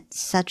find that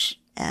such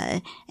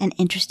an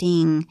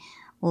interesting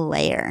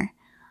layer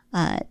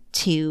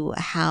to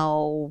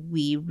how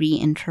we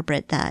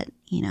reinterpret that,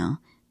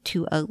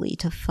 too ugly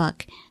to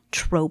fuck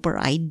trope or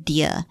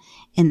idea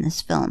in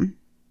this film.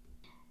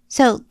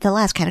 So the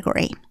last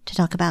category to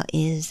talk about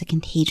is the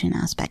contagion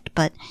aspect,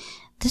 but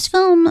this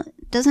film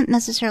doesn't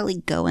necessarily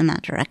go in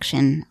that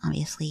direction.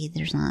 Obviously,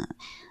 there's not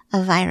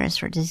a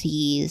virus or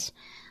disease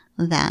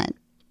that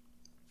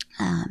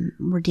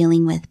we're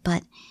dealing with,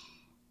 but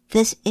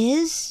this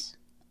is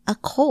a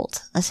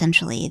cult,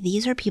 essentially.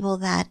 These are people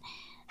that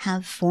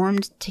have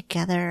formed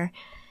together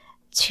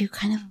to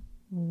kind of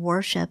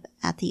worship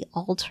at the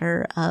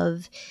altar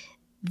of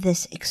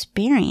this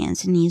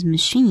experience and these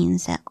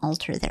machines that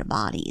alter their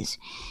bodies.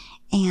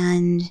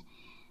 And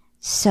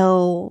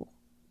so,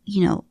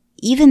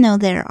 even though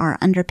there are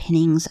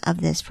underpinnings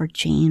of this for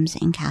James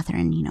and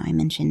Catherine, I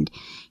mentioned,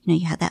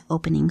 you had that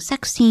opening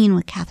sex scene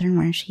with Catherine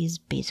where she's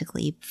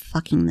basically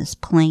fucking this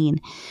plane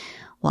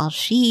while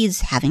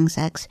she's having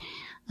sex,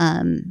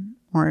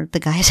 or the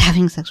guy's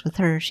having sex with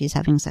her, she's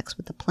having sex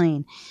with the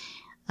plane.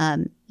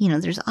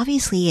 There's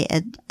obviously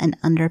an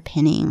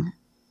underpinning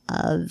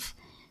of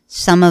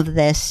some of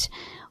this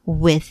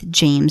with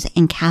James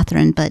and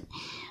Catherine, but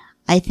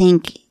I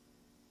think,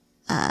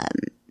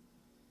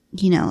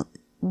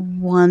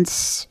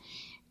 once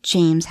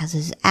James has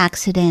his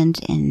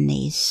accident and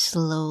they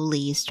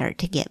slowly start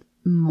to get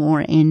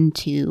more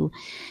into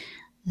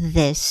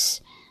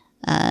this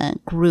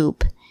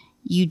group,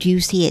 you do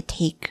see it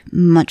take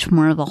much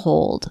more of a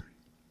hold.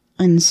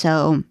 And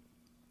so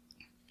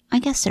I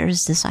guess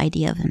there's this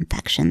idea of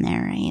infection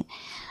there, right?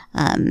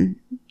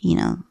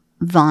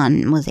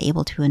 Vaughn was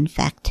able to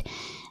infect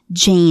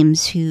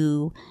James,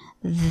 who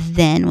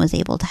then was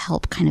able to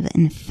help kind of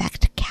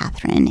infect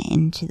Catherine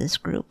into this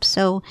group.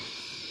 So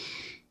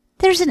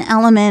there's an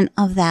element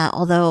of that,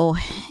 although,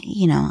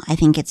 I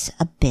think it's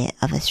a bit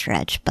of a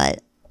stretch,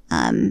 but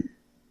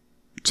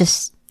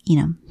just,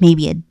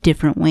 maybe a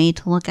different way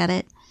to look at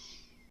it.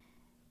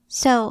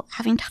 So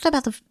having talked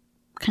about the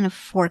kind of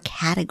 4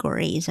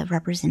 categories of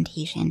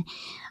representation.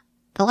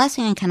 The last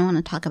thing I kind of want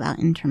to talk about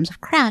in terms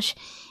of Crash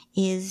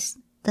is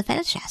the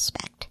fetish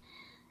aspect,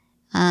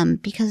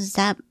 because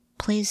that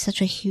plays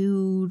such a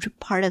huge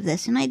part of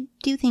this, and I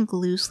do think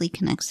loosely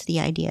connects to the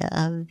idea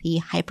of the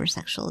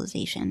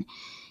hypersexualization.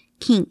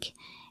 Kink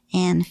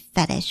and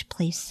fetish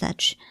play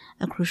such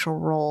a crucial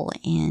role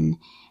in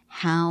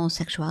how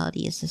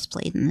sexuality is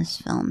displayed in this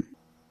film.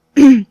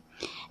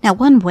 Now,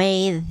 one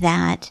way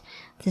that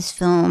this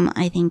film,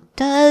 I think,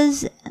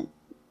 does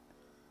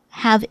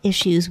have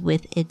issues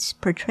with its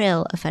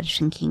portrayal of fetish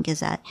and kink is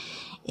that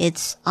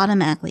it's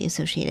automatically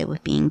associated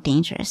with being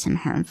dangerous and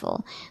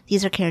harmful.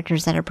 These are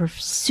characters that are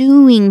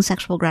pursuing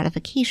sexual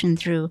gratification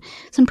through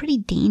some pretty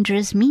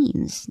dangerous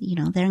means. You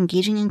know, they're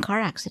engaging in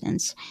car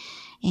accidents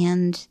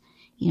and,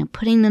 you know,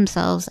 putting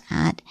themselves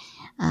at,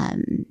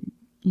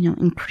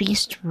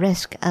 increased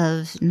risk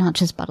of not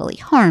just bodily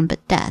harm,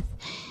 but death.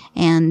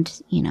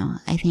 And, you know,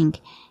 I think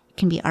it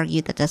can be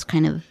argued that that's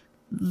kind of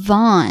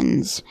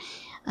Vaughn's,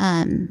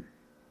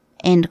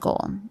 end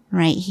goal,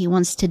 right? He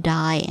wants to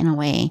die in a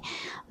way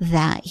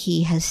that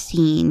he has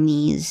seen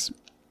these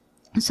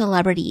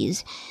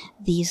celebrities,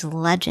 these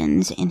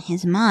legends in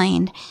his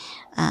mind,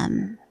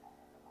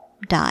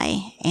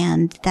 die.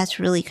 And that's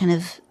really kind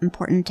of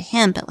important to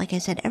him. But like I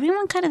said,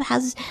 everyone kind of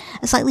has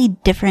a slightly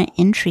different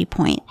entry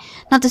point.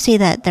 Not to say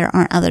that there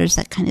aren't others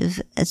that kind of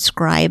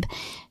ascribe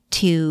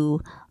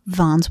to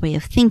Vaughn's way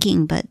of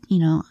thinking, but, you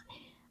know,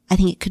 I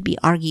think it could be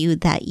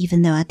argued that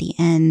even though at the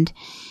end,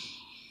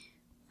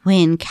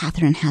 when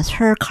Catherine has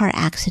her car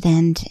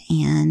accident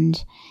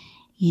and,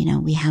 you know,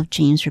 we have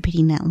James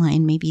repeating that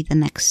line, maybe the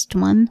next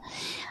one,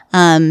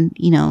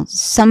 you know,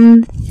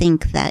 some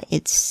think that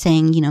it's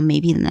saying, you know,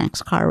 maybe the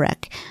next car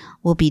wreck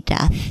will be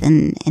death.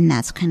 And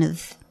that's kind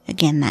of,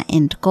 again, that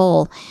end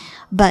goal.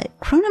 But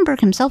Cronenberg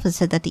himself has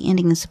said that the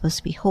ending is supposed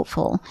to be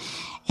hopeful.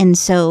 And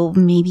so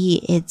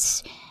maybe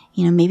it's,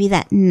 you know, maybe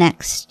that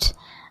next,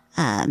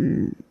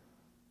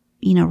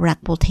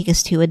 wreck will take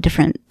us to a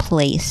different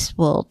place,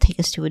 will take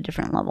us to a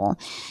different level.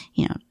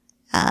 You know,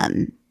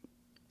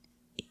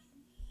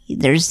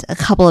 there's a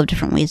couple of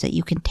different ways that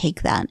you can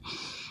take that.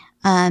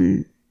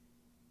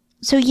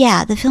 So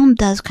yeah, the film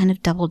does kind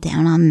of double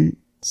down on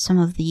some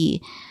of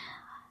the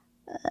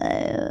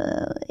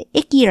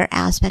ickier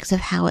aspects of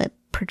how it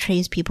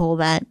portrays people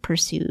that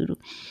pursue,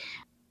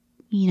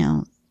 you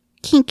know,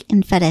 kink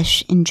and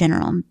fetish in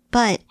general.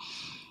 But,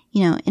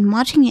 you know, in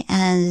watching it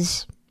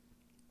as,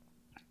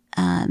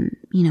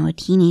 a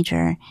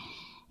teenager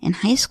in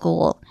high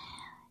school,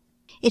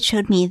 it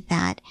showed me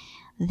that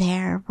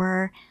there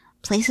were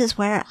places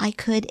where I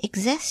could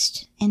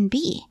exist and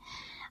be.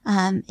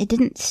 It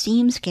didn't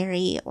seem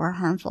scary or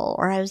harmful,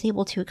 or I was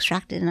able to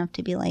extract it enough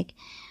to be like,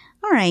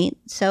 all right,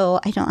 so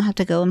I don't have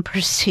to go and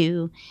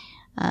pursue,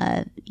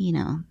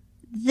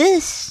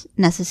 this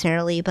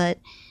necessarily, but,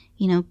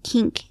 you know,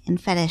 kink and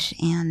fetish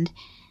and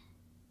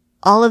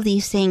all of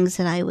these things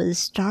that I was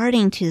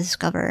starting to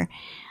discover,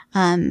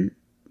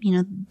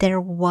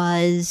 there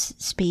was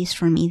space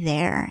for me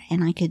there,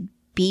 and I could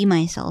be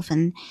myself,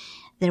 and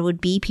there would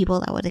be people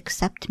that would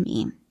accept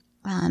me.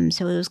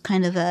 So it was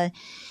kind of a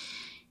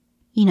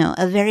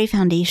very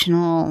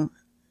foundational,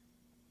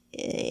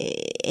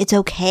 it's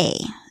okay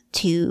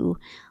to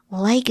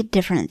like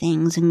different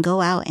things and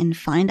go out and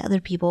find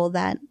other people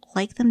that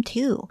like them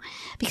too.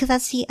 Because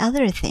that's the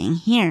other thing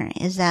here,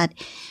 is that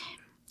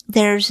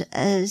there's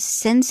a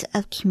sense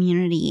of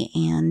community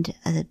and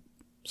a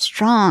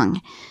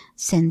strong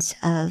sense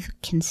of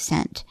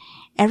consent.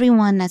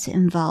 Everyone that's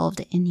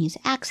involved in these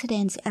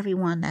accidents,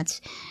 everyone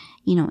that's,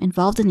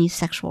 involved in these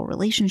sexual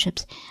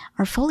relationships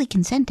are fully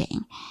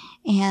consenting.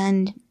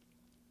 And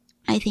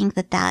I think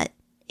that that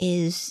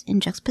is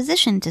in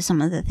juxtaposition to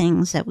some of the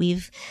things that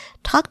we've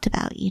talked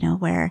about,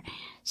 where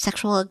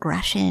sexual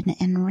aggression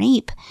and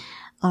rape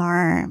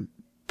are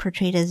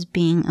portrayed as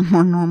being a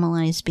more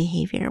normalized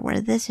behavior,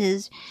 where this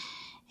is,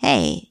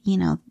 hey,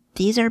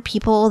 these are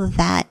people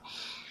that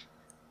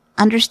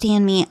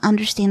understand me,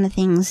 understand the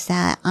things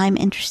that I'm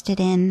interested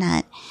in,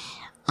 that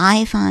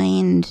I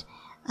find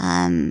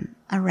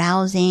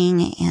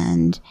arousing,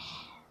 and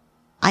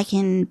I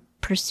can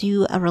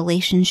pursue a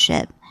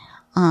relationship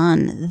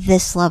on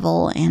this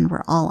level, and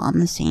we're all on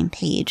the same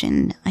page.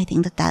 And I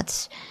think that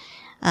that's,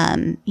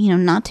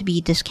 not to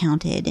be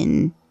discounted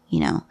and,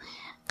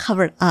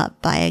 covered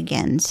up by,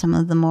 again, some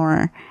of the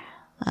more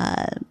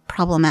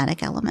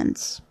problematic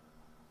elements.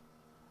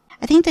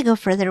 I think to go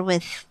further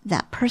with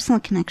that personal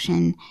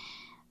connection,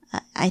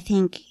 I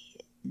think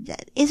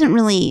that isn't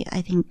really,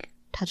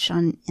 touched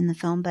on in the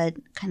film, but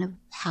kind of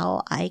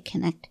how I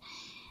connect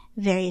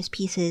various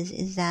pieces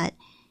is that,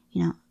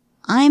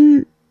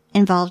 I'm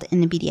involved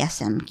in the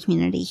BDSM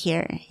community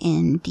here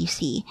in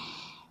DC.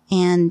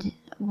 And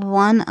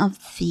one of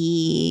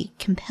the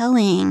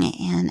compelling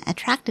and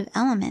attractive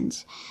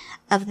elements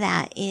of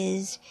that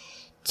is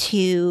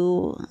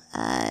to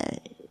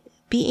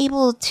be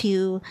able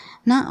to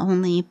not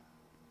only,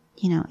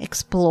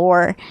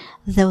 explore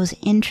those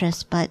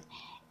interests, but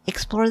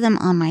explore them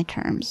on my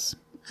terms.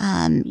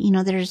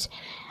 There's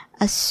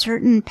a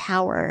certain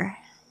power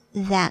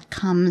that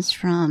comes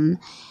from,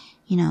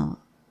 you know,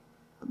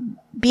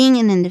 being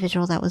an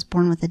individual that was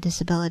born with a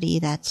disability.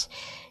 That's,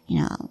 you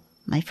know,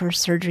 my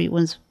first surgery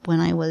was when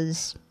I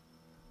was,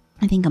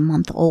 I think, a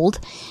month old.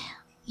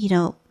 You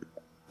know,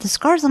 the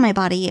scars on my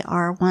body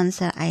are ones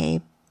that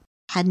I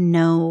had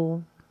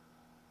no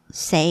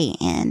say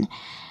in,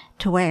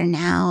 to where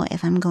now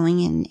if I'm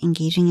going and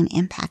engaging in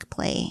impact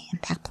play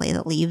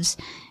that leaves,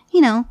 you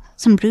know,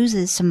 some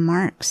bruises, some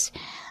marks,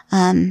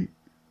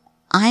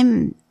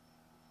 I'm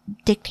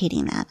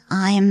dictating that.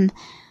 I'm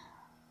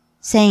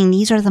saying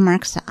these are the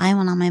marks that I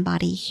want on my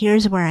body.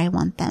 Here's where I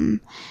want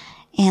them.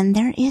 And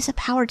there is a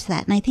power to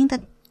that. And I think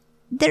that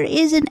there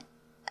is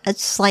a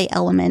slight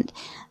element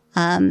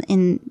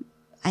in,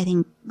 I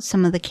think,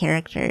 some of the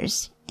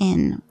characters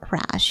in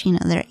Crash. You know,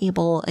 they're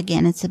able,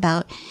 again, it's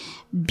about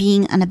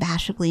being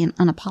unabashedly and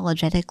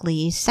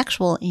unapologetically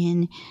sexual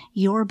in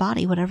your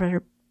body,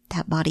 whatever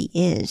that body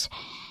is.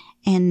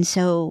 And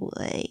so,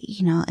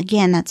 you know,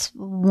 again, that's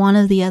one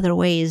of the other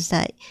ways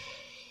that,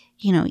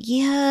 you know,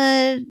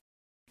 yeah,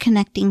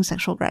 connecting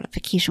sexual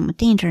gratification with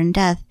danger and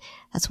death,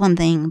 that's one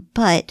thing.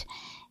 But,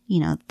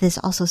 you know, this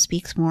also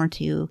speaks more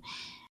to,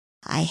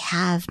 I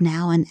have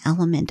now an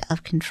element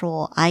of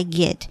control. I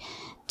get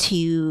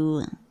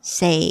to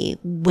say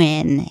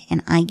when,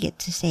 and I get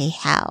to say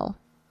how.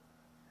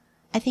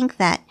 I think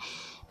that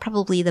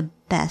probably the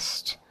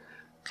best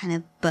kind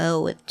of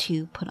bow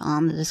to put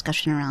on the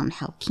discussion around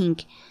how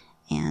kink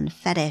and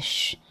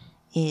fetish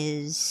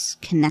is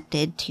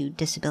connected to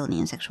disability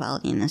and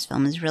sexuality in this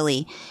film is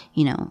really,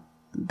 you know,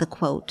 the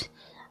quote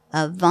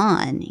of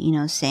Vaughn, you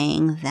know,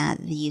 saying that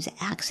these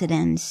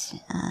accidents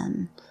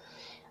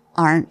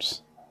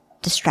aren't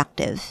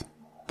destructive.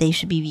 They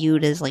should be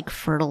viewed as like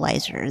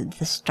fertilizer,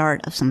 the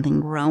start of something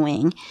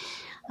growing,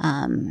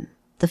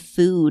 the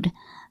food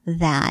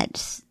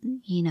that,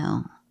 you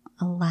know,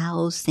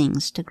 allows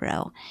things to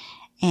grow.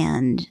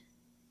 And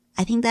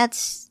I think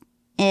that's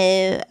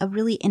a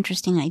really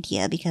interesting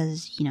idea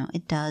because, you know,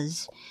 it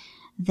does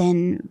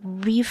then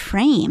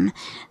reframe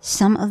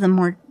some of the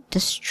more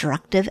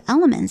destructive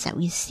elements that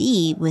we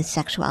see with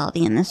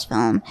sexuality in this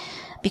film.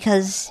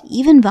 Because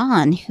even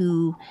Vaughn,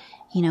 who,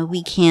 you know,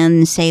 we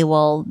can say,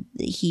 well,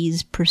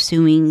 he's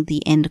pursuing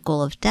the end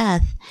goal of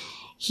death,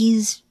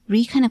 he's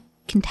kind of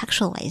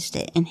contextualized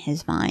it in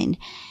his mind.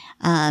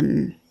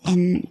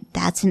 And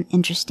that's an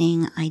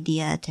interesting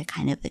idea to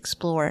kind of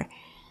explore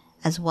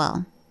as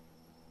well.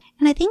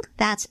 And I think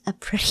that's a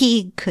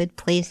pretty good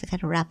place to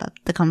kind of wrap up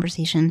the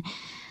conversation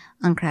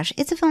on Crash.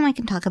 It's a film I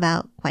can talk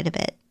about quite a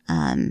bit.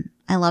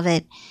 I love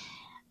it.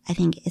 I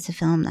think it's a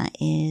film that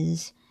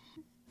is,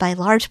 by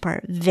large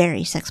part,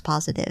 very sex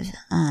positive,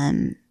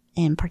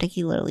 and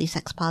particularly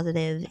sex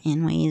positive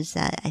in ways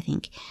that I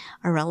think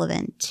are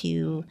relevant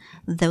to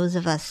those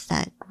of us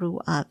that grew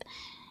up,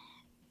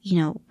 you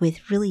know,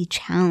 with really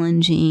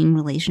challenging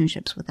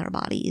relationships with our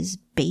bodies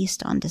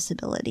based on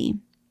disability.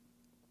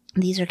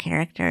 These are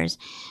characters,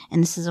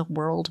 and this is a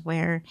world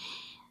where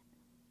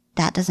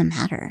that doesn't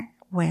matter,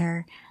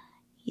 where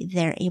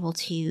they're able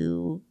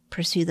to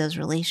pursue those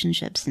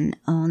relationships and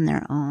own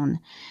their own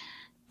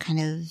kind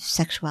of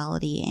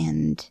sexuality.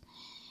 And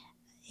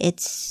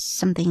it's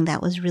something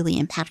that was really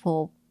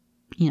impactful,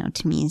 you know,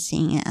 to me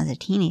seeing it as a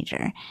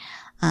teenager.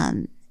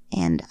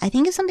 And I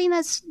think it's something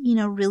that's, you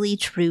know, really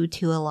true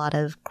to a lot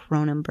of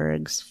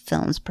Cronenberg's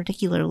films,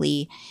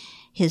 particularly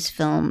his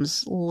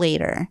films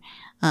later,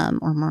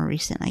 or more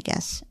recent, I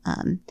guess.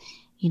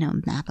 You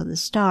know, Map of the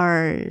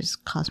Stars,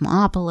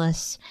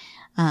 Cosmopolis,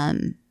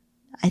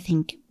 I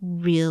think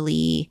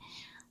really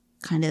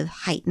kind of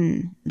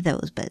heighten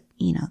those, but,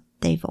 you know,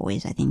 they've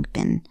always, I think,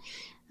 been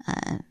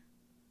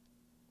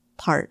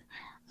part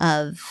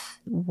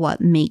of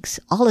what makes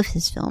all of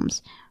his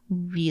films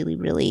really,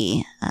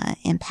 really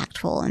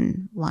impactful,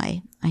 and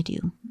why I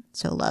do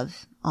so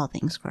love all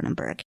things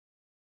Cronenberg.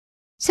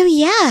 So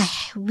yeah,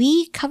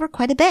 we cover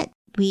quite a bit.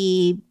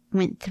 We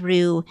went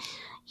through,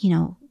 you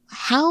know,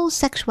 how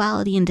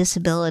sexuality and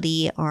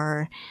disability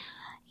are,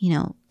 you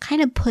know,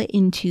 kind of put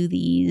into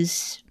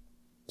these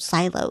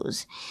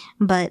silos,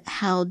 but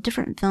how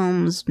different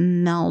films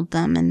meld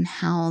them, and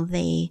how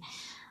they,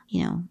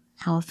 you know,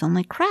 how a film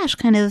like Crash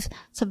kind of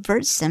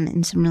subverts them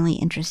in some really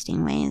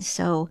interesting ways.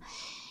 So,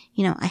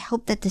 you know, I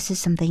hope that this is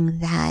something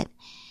that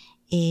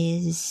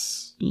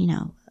is, you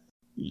know,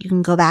 you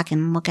can go back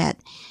and look at,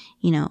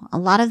 you know, a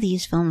lot of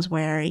these films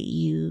where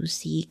you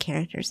see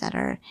characters that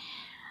are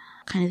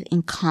kind of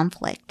in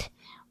conflict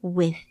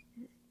with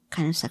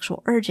kind of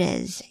sexual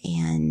urges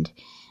and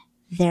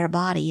their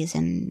bodies,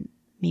 and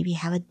maybe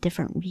have a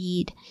different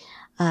read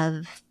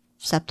of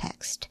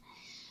subtext.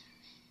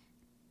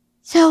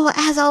 So,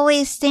 as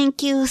always,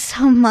 thank you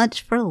so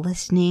much for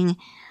listening.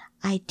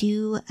 I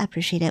do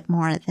appreciate it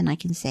more than I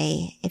can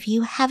say. If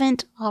you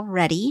haven't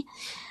already,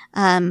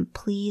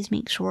 please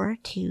make sure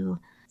to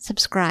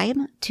subscribe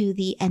to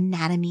the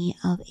Anatomy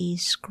of a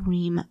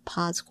Scream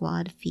Pod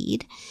Squad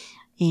feed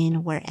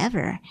in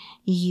wherever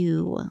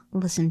you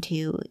listen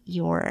to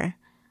your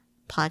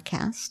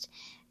podcast.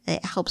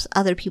 it helps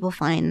other people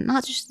find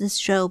not just this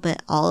show,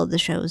 but all of the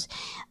shows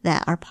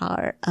that are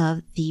part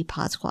of the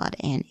Pod Squad.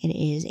 And it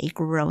is a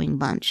growing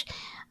bunch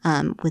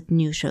with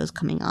new shows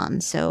coming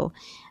on. So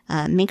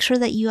make sure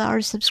that you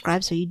are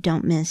subscribed so you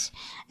don't miss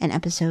an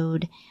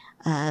episode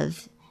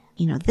of,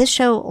 this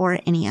show or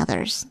any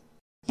others.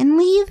 And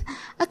leave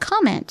a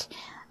comment.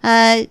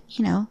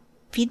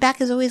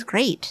 Feedback is always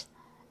great.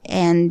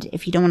 And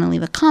if you don't want to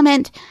leave a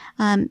comment,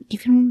 you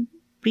can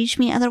reach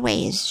me other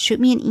ways. Shoot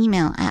me an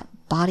email at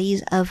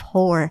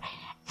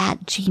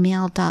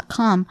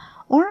bodiesofhorror@gmail.com,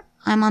 or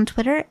I'm on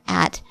Twitter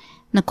at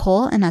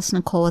Nicole, and that's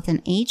Nicole with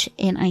an H,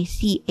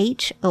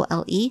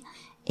 NICHOLE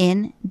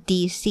in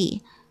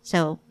DC.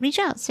 So reach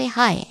out, say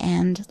hi,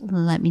 and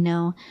let me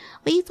know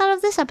what you thought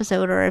of this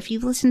episode, or if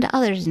you've listened to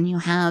others and you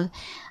have,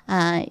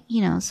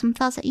 some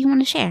thoughts that you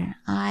want to share.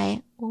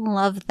 I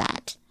love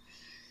that.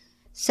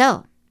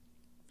 So,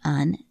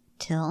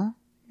 until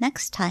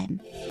next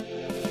time.